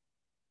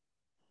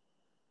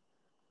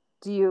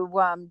Do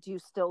you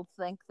still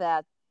think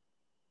that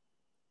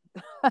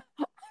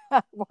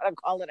I want to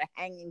call it a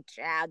hanging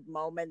Chad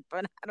moment,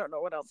 but I don't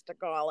know what else to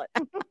call it.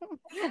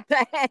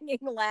 The hanging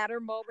ladder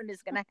moment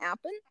is going to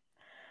happen?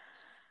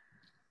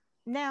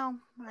 no,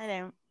 I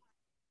don't.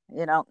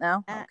 You don't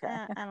know?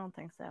 Okay. I don't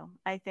think so.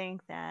 I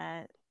think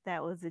that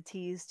that was a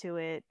tease to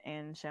it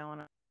and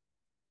showing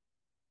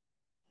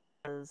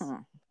us. Hmm.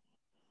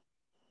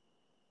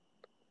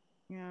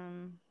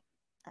 Um,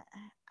 I,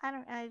 I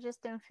don't. I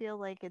just don't feel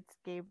like it's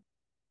Gabe.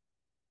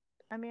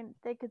 I mean,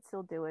 they could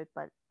still do it,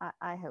 but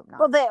I hope not.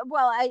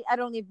 Well, I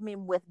don't even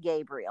mean with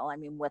Gabriel. I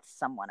mean with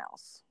someone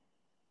else.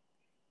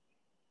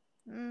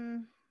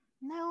 Mm,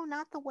 no,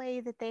 not the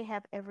way that they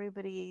have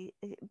everybody.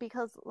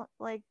 Because,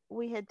 like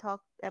we had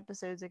talked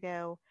episodes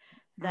ago,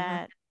 Hmm.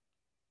 that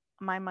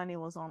my money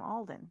was on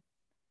Alden,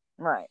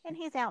 Right. and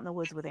he's out in the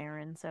woods with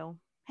Aaron. So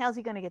how's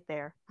he going to get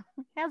there?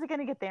 How's he going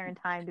to get there in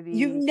time to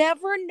You be?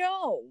 never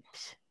know.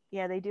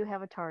 Yeah, they do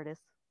have a TARDIS,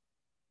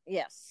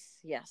 Yes.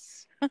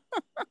 Yes.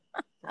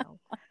 so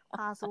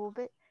possible.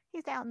 But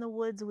he's out in the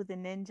woods with the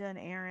ninja and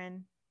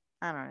Aaron.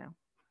 I don't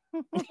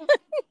know.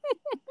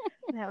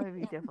 That would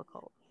be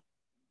difficult.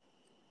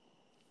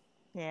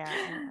 Yeah,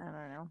 I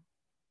don't know.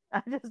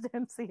 I just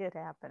don't see it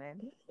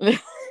happening.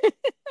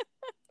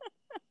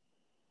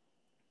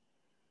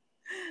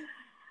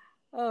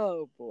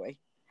 Oh boy.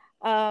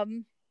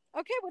 Um.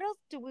 Okay.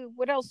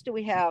 What else do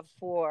we have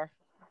for?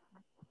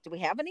 Do we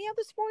have any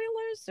other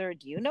spoilers, or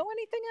do you know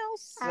anything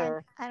else?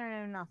 Or I don't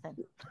know nothing.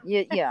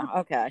 yeah. Yeah.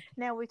 Okay.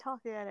 Now we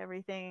talked about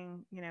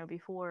everything,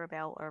 before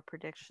about our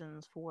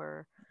predictions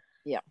for,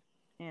 Yeah.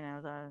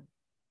 the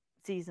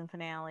season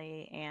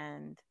finale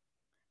and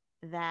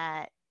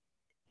that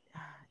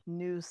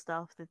new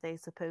stuff that they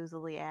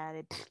supposedly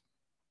added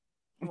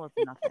was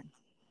nothing.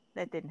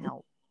 That didn't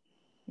help.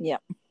 Yeah.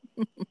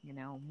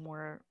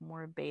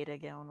 More beta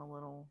going a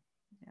little,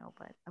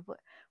 but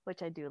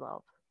which I do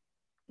love.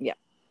 Yeah.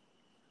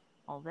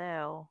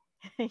 Although,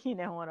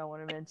 what I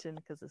want to mention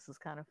because this is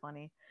kind of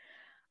funny.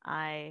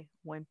 I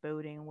went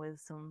boating with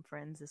some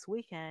friends this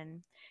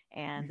weekend,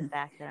 and the Mhm.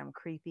 fact that I'm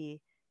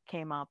creepy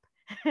came up,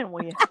 and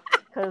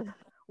because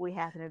we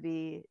happen to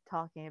be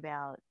talking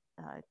about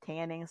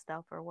tanning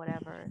stuff or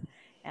whatever,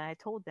 and I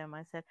told them,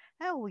 I said,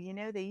 "Oh,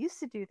 well, they used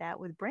to do that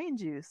with brain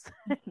juice."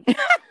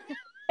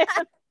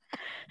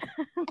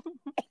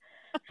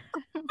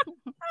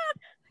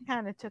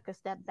 Kind of took a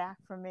step back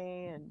from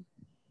me,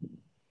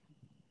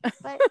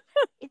 but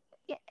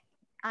yeah,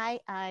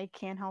 I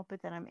can't help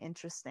it that I'm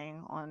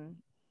interesting on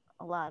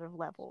a lot of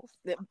levels.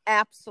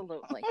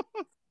 Absolutely.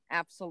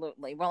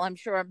 Absolutely. Well, I'm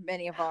sure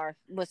many of our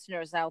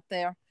listeners out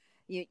there,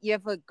 you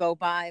ever go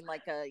by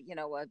like a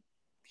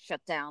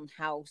shut down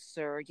house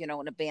or,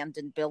 an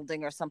abandoned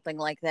building or something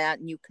like that,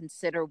 and you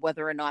consider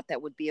whether or not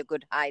that would be a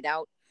good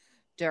hideout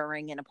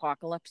during an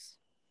apocalypse?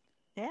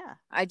 Yeah.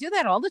 I do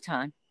that all the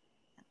time.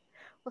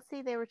 Well,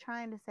 see, they were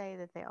trying to say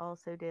that they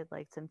also did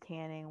like some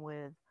tanning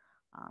with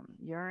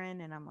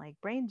urine, and I'm like,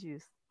 brain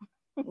juice.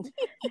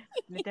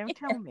 Don't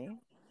tell me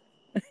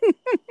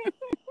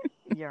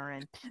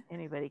urine.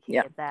 Anybody can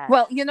Yeah. get that.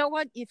 Well, you know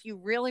what? If you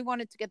really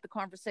wanted to get the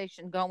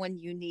conversation going,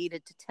 you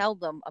needed to tell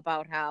them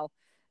about how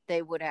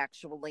they would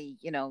actually,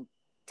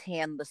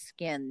 tan the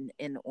skin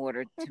in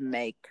order to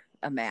make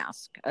a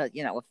mask,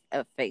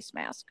 a face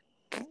mask.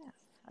 Yeah.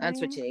 I That's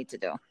what mean, you need to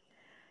do.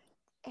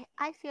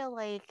 I feel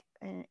like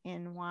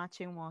in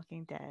watching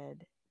Walking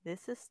Dead,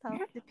 this is stuff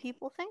that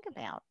people think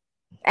about.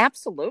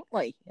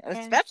 Absolutely. And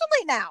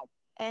Especially now.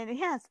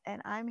 yes,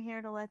 and I'm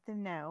here to let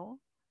them know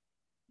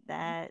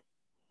that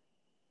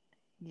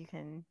you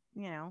can,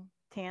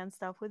 tan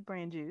stuff with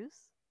brain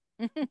juice.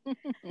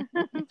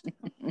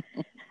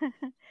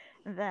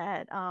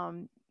 That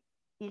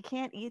you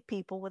can't eat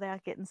people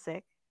without getting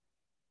sick,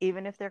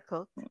 even if they're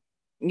cooked.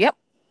 Yep.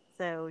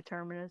 So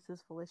Terminus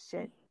is full of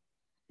shit.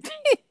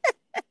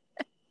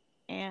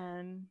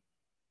 And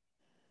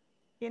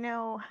you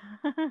know,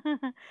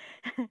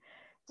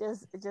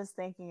 just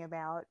thinking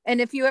about,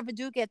 And if you ever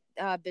do get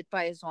bit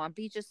by a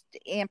zombie, just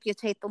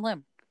amputate the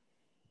limb.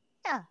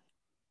 yeah,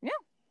 Yeah.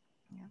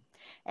 yeah.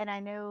 And I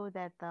know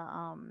that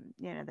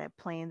that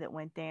plane that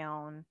went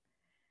down,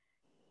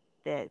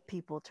 that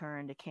people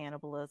turned to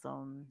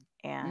cannibalism,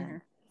 and Hmm.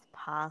 it's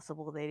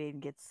possible they didn't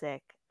get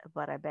sick,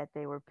 but I bet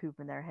they were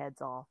pooping their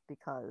heads off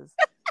because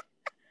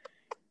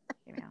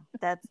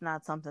that's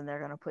not something they're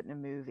going to put in a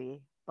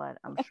movie, but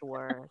I'm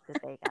sure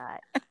that they got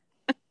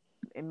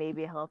it.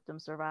 Maybe helped them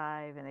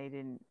survive and they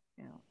didn't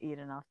eat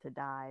enough to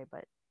die,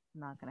 but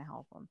not going to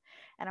help them.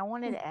 And I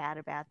wanted to add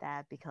about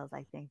that because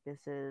I think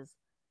this is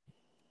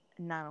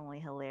not only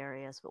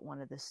hilarious but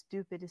one of the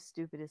stupidest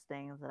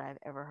things that I've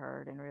ever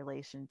heard in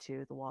relation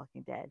to The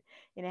Walking Dead.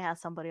 How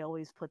somebody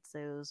always puts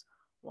those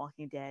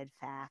Walking Dead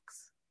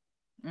facts,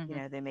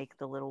 Hmm. they make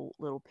the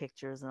little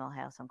pictures and they'll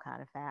have some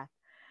kind of fact.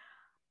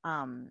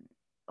 um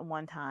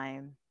One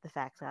time the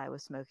fact that I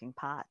was smoking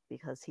pot,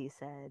 because he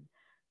said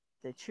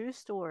the true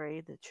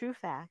story, the true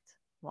fact,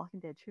 Walking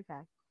Dead true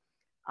fact,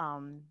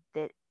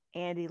 that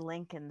Andy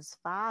Lincoln's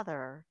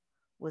father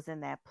was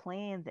in that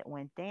plane that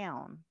went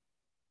down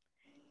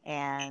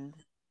and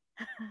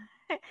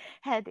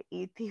had to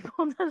eat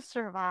people to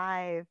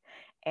survive,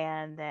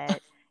 and that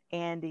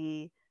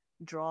Andy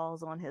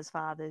draws on his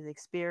father's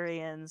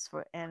experience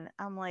for, and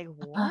I'm like,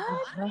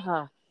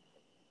 what?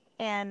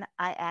 And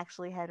I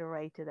actually had to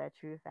write to that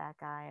true fact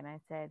guy and I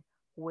said,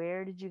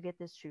 where did you get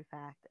this true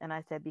fact? And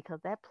I said, because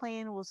that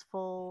plane was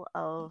full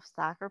of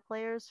soccer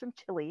players from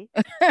Chile,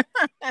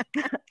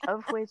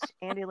 of which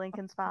Andy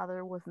Lincoln's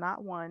father was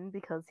not one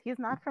because he's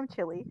not from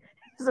Chile.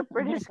 He's a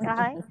British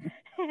guy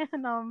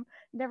and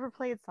never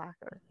played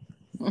soccer.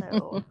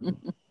 So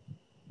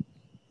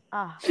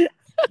ah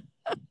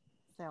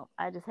so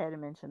I just had to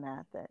mention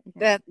that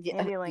That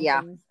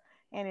yeah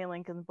Andy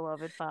Lincoln's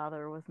beloved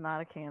father was not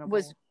a was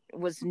cannibal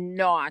was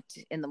not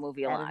in the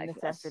movie out of Alive. Yes.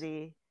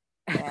 necessity,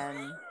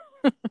 and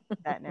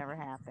that never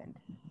happened.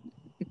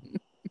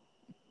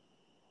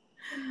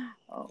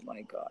 Oh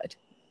my god.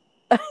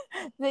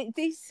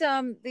 These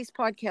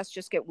podcasts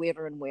just get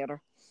weirder and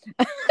weirder.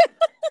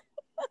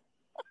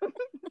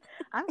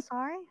 I'm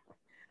sorry.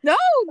 No,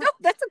 no,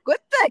 that's a good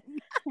thing.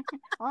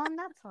 Well, I'm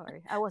not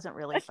sorry. I wasn't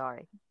really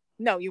sorry.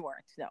 No, you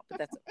weren't. No, but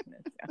that's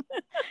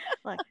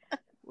Look,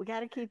 we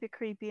got to keep it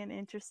creepy and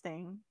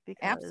interesting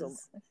absolutely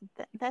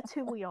because that's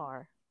who we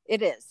are.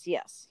 it is.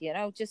 Yes,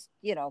 just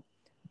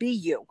be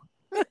you.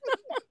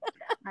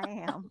 I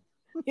am.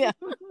 Yeah,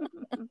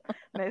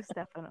 Most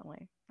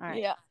definitely. All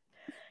right. yeah.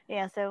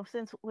 Yeah, so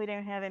since we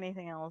don't have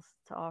anything else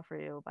to offer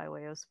you by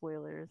way of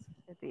spoilers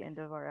at the end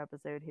of our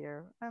episode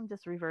here, I'm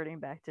just reverting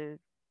back to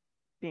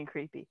being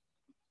creepy.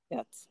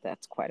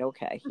 That's quite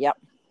okay. Yep.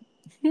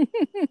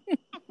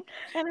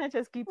 And I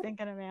just keep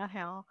thinking about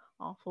how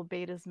awful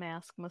Beta's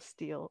mask must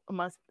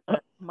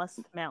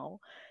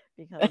smell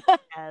because it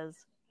has,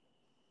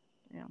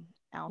 you know,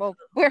 alpha Well,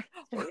 we're,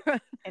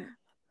 and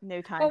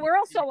no time. well, we're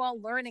also all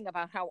learning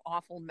about how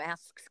awful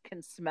masks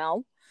can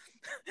smell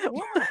Yeah,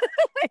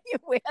 when you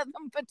wear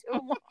them for too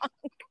long.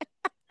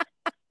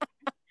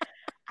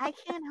 I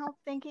can't help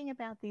thinking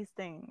about these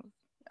things.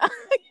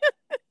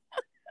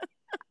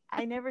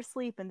 I never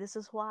sleep, and this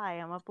is why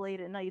I'm up late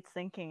at night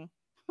thinking,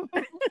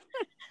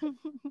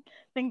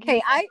 thinking Hey,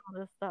 about all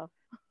this stuff.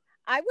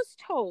 I was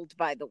told,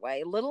 by the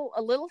way, a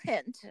little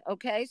hint.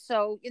 Okay,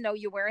 so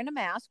you're wearing a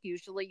mask.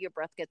 Usually, your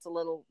breath gets a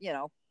little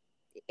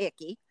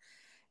icky,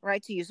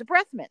 right? To use a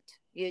breath mint,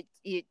 you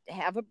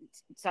have a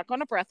suck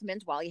on a breath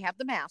mint while you have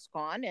the mask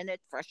on, and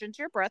it freshens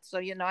your breath, so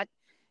you're not,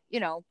 you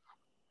know,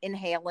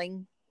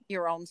 inhaling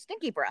your own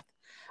stinky breath.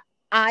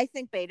 I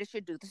think Beta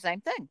should do the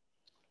same thing.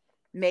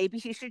 Maybe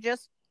he should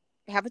just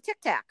have a tic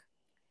tac.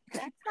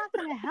 That's not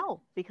going to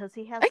help because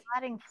he has Well,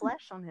 rotting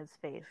flesh on his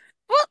face.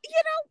 you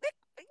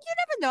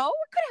never know.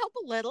 It could help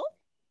a little.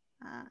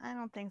 I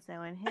don't think so.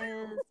 And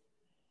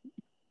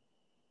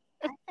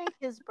I think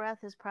his breath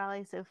is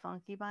probably so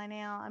funky by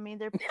now. I mean,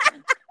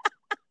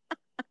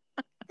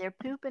 they're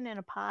pooping in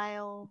a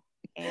pile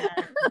and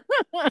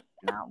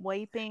not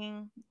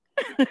wiping.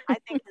 I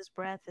think his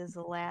breath is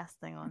the last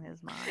thing on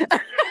his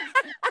mind.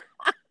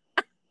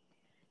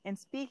 And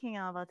speaking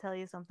of, I'll tell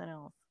you something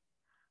else.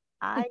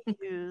 I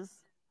use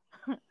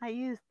I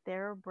use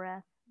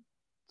TheraBreath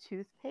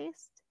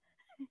toothpaste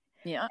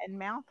Yeah. and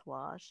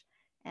mouthwash,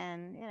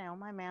 and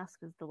my mask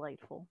is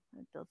delightful.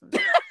 It doesn't.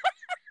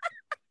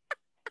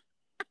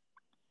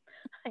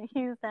 I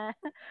use that.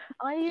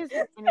 I use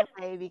it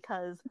anyway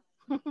because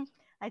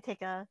I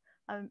take a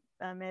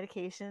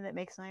medication that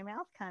makes my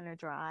mouth kind of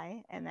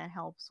dry, and that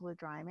helps with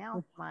dry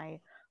mouth. My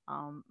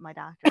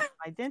doctor,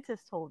 my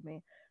dentist told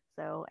me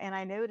so, and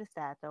I noticed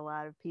that a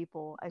lot of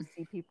people, I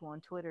see people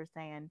on Twitter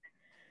saying,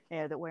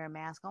 that wear a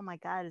mask. Oh my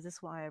God, is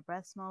this what my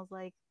breath smells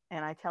like?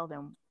 And I tell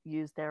them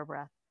use their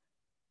breath.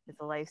 It's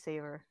a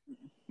lifesaver.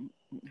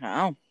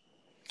 Oh,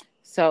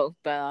 so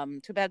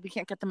too bad we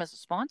can't get them as a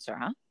sponsor,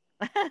 huh?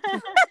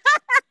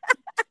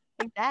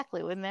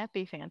 Exactly. Wouldn't that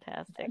be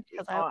fantastic?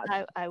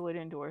 Because I would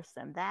endorse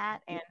them. That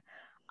and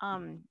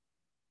um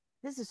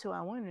this is who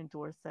I want to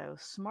endorse though.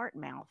 Smart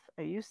Mouth.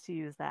 I used to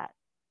use that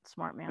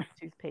Smart Mouth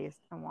toothpaste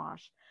and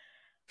wash,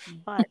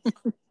 but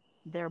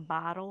their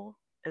bottle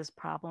is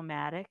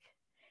problematic,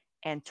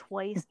 and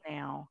twice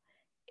now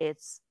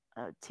it's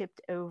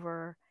tipped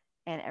over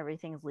and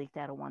everything's leaked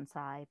out of one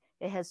side.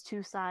 It has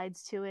two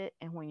sides to it,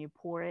 and when you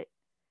pour it,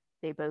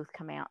 they both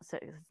come out. So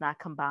it's not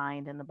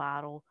combined in the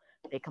bottle;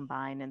 they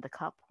combine in the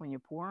cup when you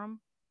pour them.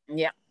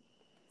 Yeah.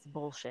 It's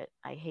bullshit.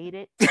 I hate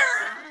it.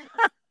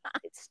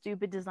 It's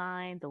stupid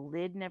design. The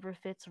lid never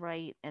fits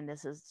right, and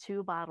this is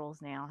two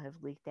bottles now have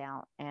leaked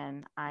out,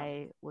 and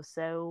I was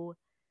so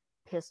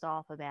pissed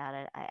off about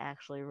it. I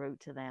actually wrote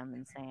to them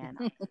and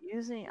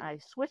saying I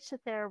switched to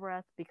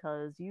TheraBreath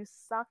because you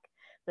suck.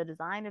 The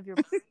design of your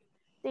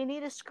they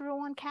need a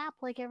screw-on cap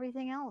like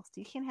everything else.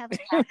 You can't have a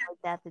cap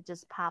like that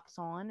just pops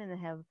on and then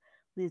have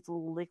these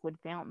little liquid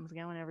fountains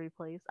going every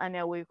place. I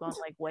know we've gone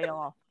like way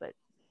off, but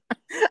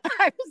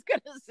I was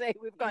gonna say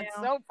we've gone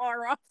so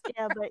far off.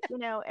 yeah, but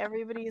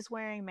everybody's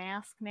wearing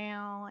masks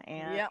now,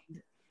 and Yep.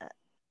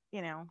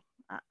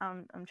 uh,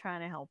 I'm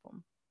trying to help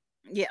them.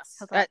 Yes,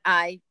 'Cause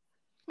I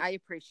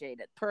appreciate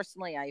it.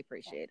 Personally, I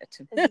appreciate it.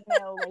 Because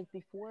like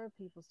before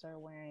people started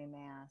wearing a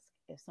mask,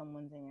 if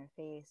someone's in your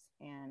face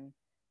and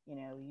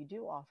you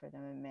do offer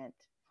them a mint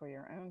for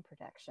your own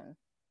protection,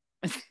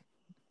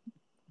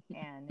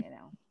 and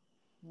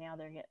now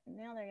they're getting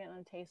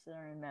a taste of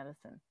their own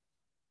medicine.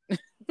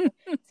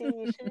 See,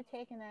 you should have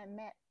taken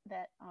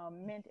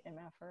mint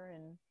MFR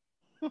and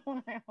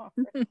when I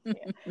offered it to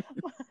you.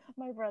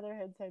 My brother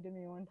had said to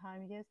me one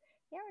time, he goes,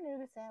 "You ever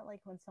notice that, like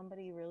when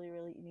somebody really,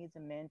 really needs a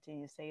mint, and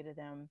you say to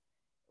them,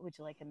 'Would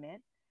you like a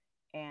mint?'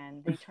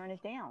 and they turn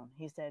it down."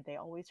 He said they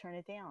always turn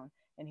it down,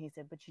 and he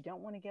said, "But you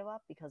don't want to give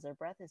up because their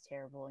breath is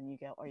terrible." And you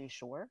go, "Are you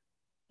sure?"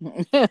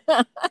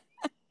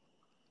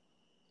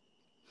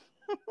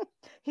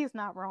 He's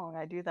not wrong.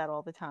 I do that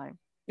all the time.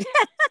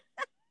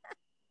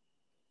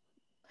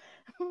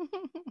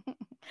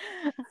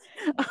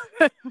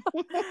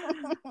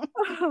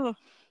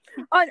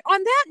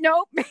 On that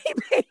note, maybe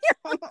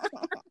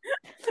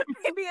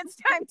it's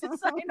time to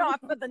sign off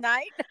for the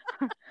night.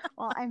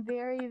 Well, I'm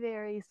very,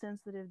 very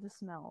sensitive to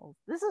smells.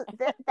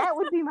 That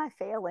would be my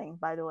failing,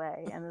 by the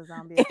way, in the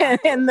zombie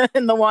apocalypse.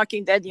 in the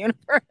Walking Dead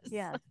universe.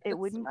 Yes, it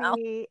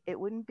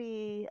wouldn't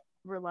be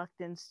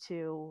reluctance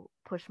to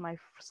push my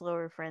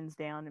slower friends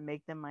down and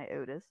make them my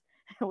Otis.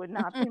 It would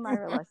not be my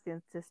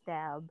reluctance to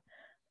stab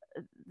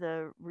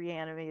the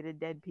reanimated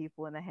dead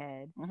people in the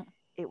head. Mm-hmm.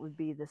 It would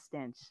be the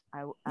stench.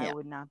 I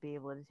would not be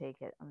able to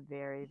take it. I'm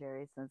very,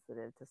 very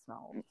sensitive to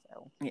smells.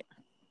 So yeah,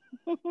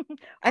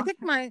 I think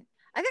mine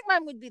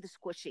would be the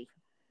squishy.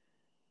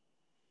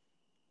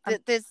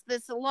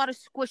 There's a lot of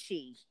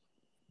squishy,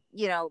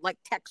 like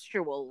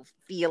textual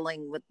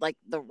feeling with like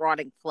the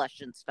rotting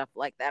flesh and stuff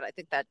like that. I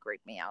think that'd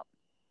creep me out.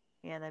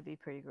 Yeah, that'd be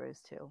pretty gross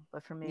too.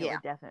 But for me, it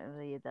would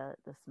definitely be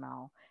the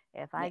smell.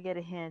 If I get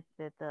a hint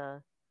that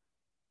the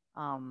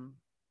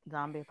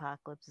zombie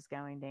apocalypse is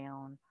going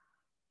down,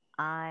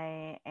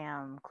 I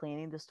am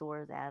cleaning the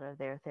stores out of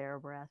their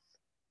TheraBreath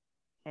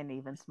and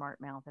even Smart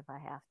Mouth if I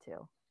have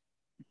to.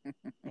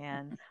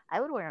 And I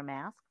would wear a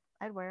mask.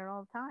 I'd wear it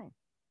all the time.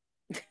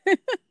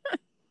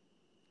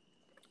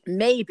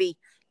 Maybe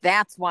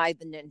that's why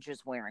the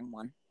ninja's wearing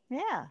one.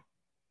 Yeah.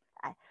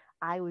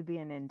 I would be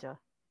a ninja.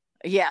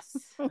 Yes.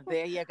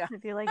 There you go.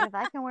 If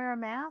I can wear a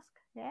mask,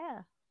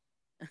 yeah.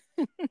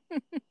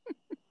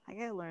 I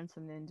gotta learn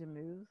some ninja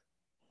moves.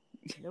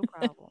 No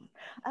problem.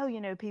 Oh,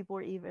 people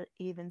were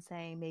even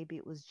saying maybe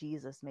it was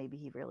Jesus. Maybe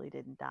he really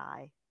didn't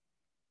die.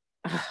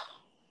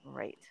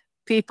 Right.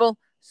 People,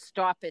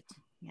 stop it.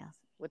 Yes.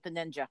 With the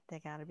ninja. They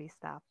gotta be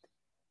stopped.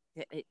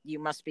 You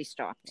must be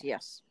stopped.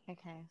 Yes.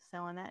 Okay. So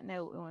on that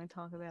note, we want to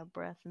talk about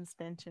breath and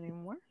stench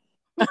anymore.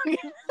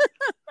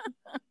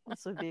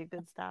 This would be a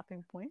good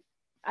stopping point.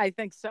 I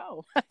think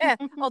so.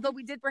 Although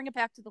we did bring it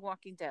back to The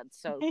Walking Dead.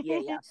 So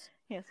yes.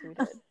 Yes, we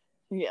did.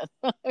 Yes.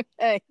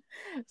 Okay.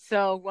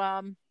 So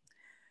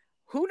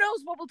who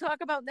knows what we'll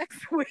talk about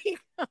next week?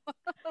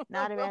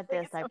 Not about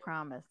this, I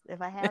promise.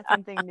 If I have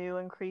something new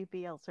and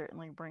creepy, I'll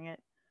certainly bring it.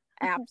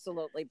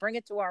 Absolutely. Bring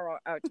it to our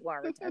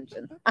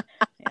attention.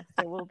 Yes,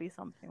 there will be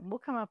something. We'll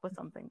come up with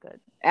something good.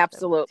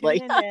 Absolutely.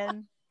 So, tune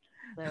in.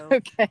 So,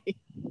 okay.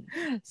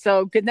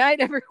 So good night,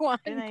 everyone.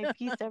 Good night.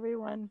 Peace,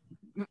 everyone.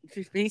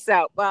 Peace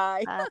out.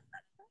 Bye.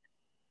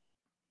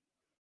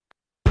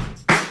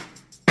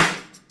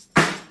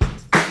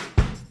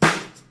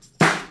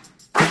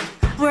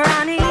 We're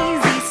on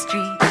Easy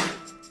Street,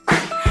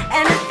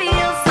 and it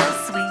feels so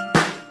sweet,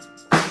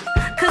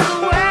 'cause the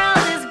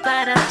world is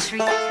but a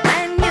treat.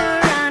 And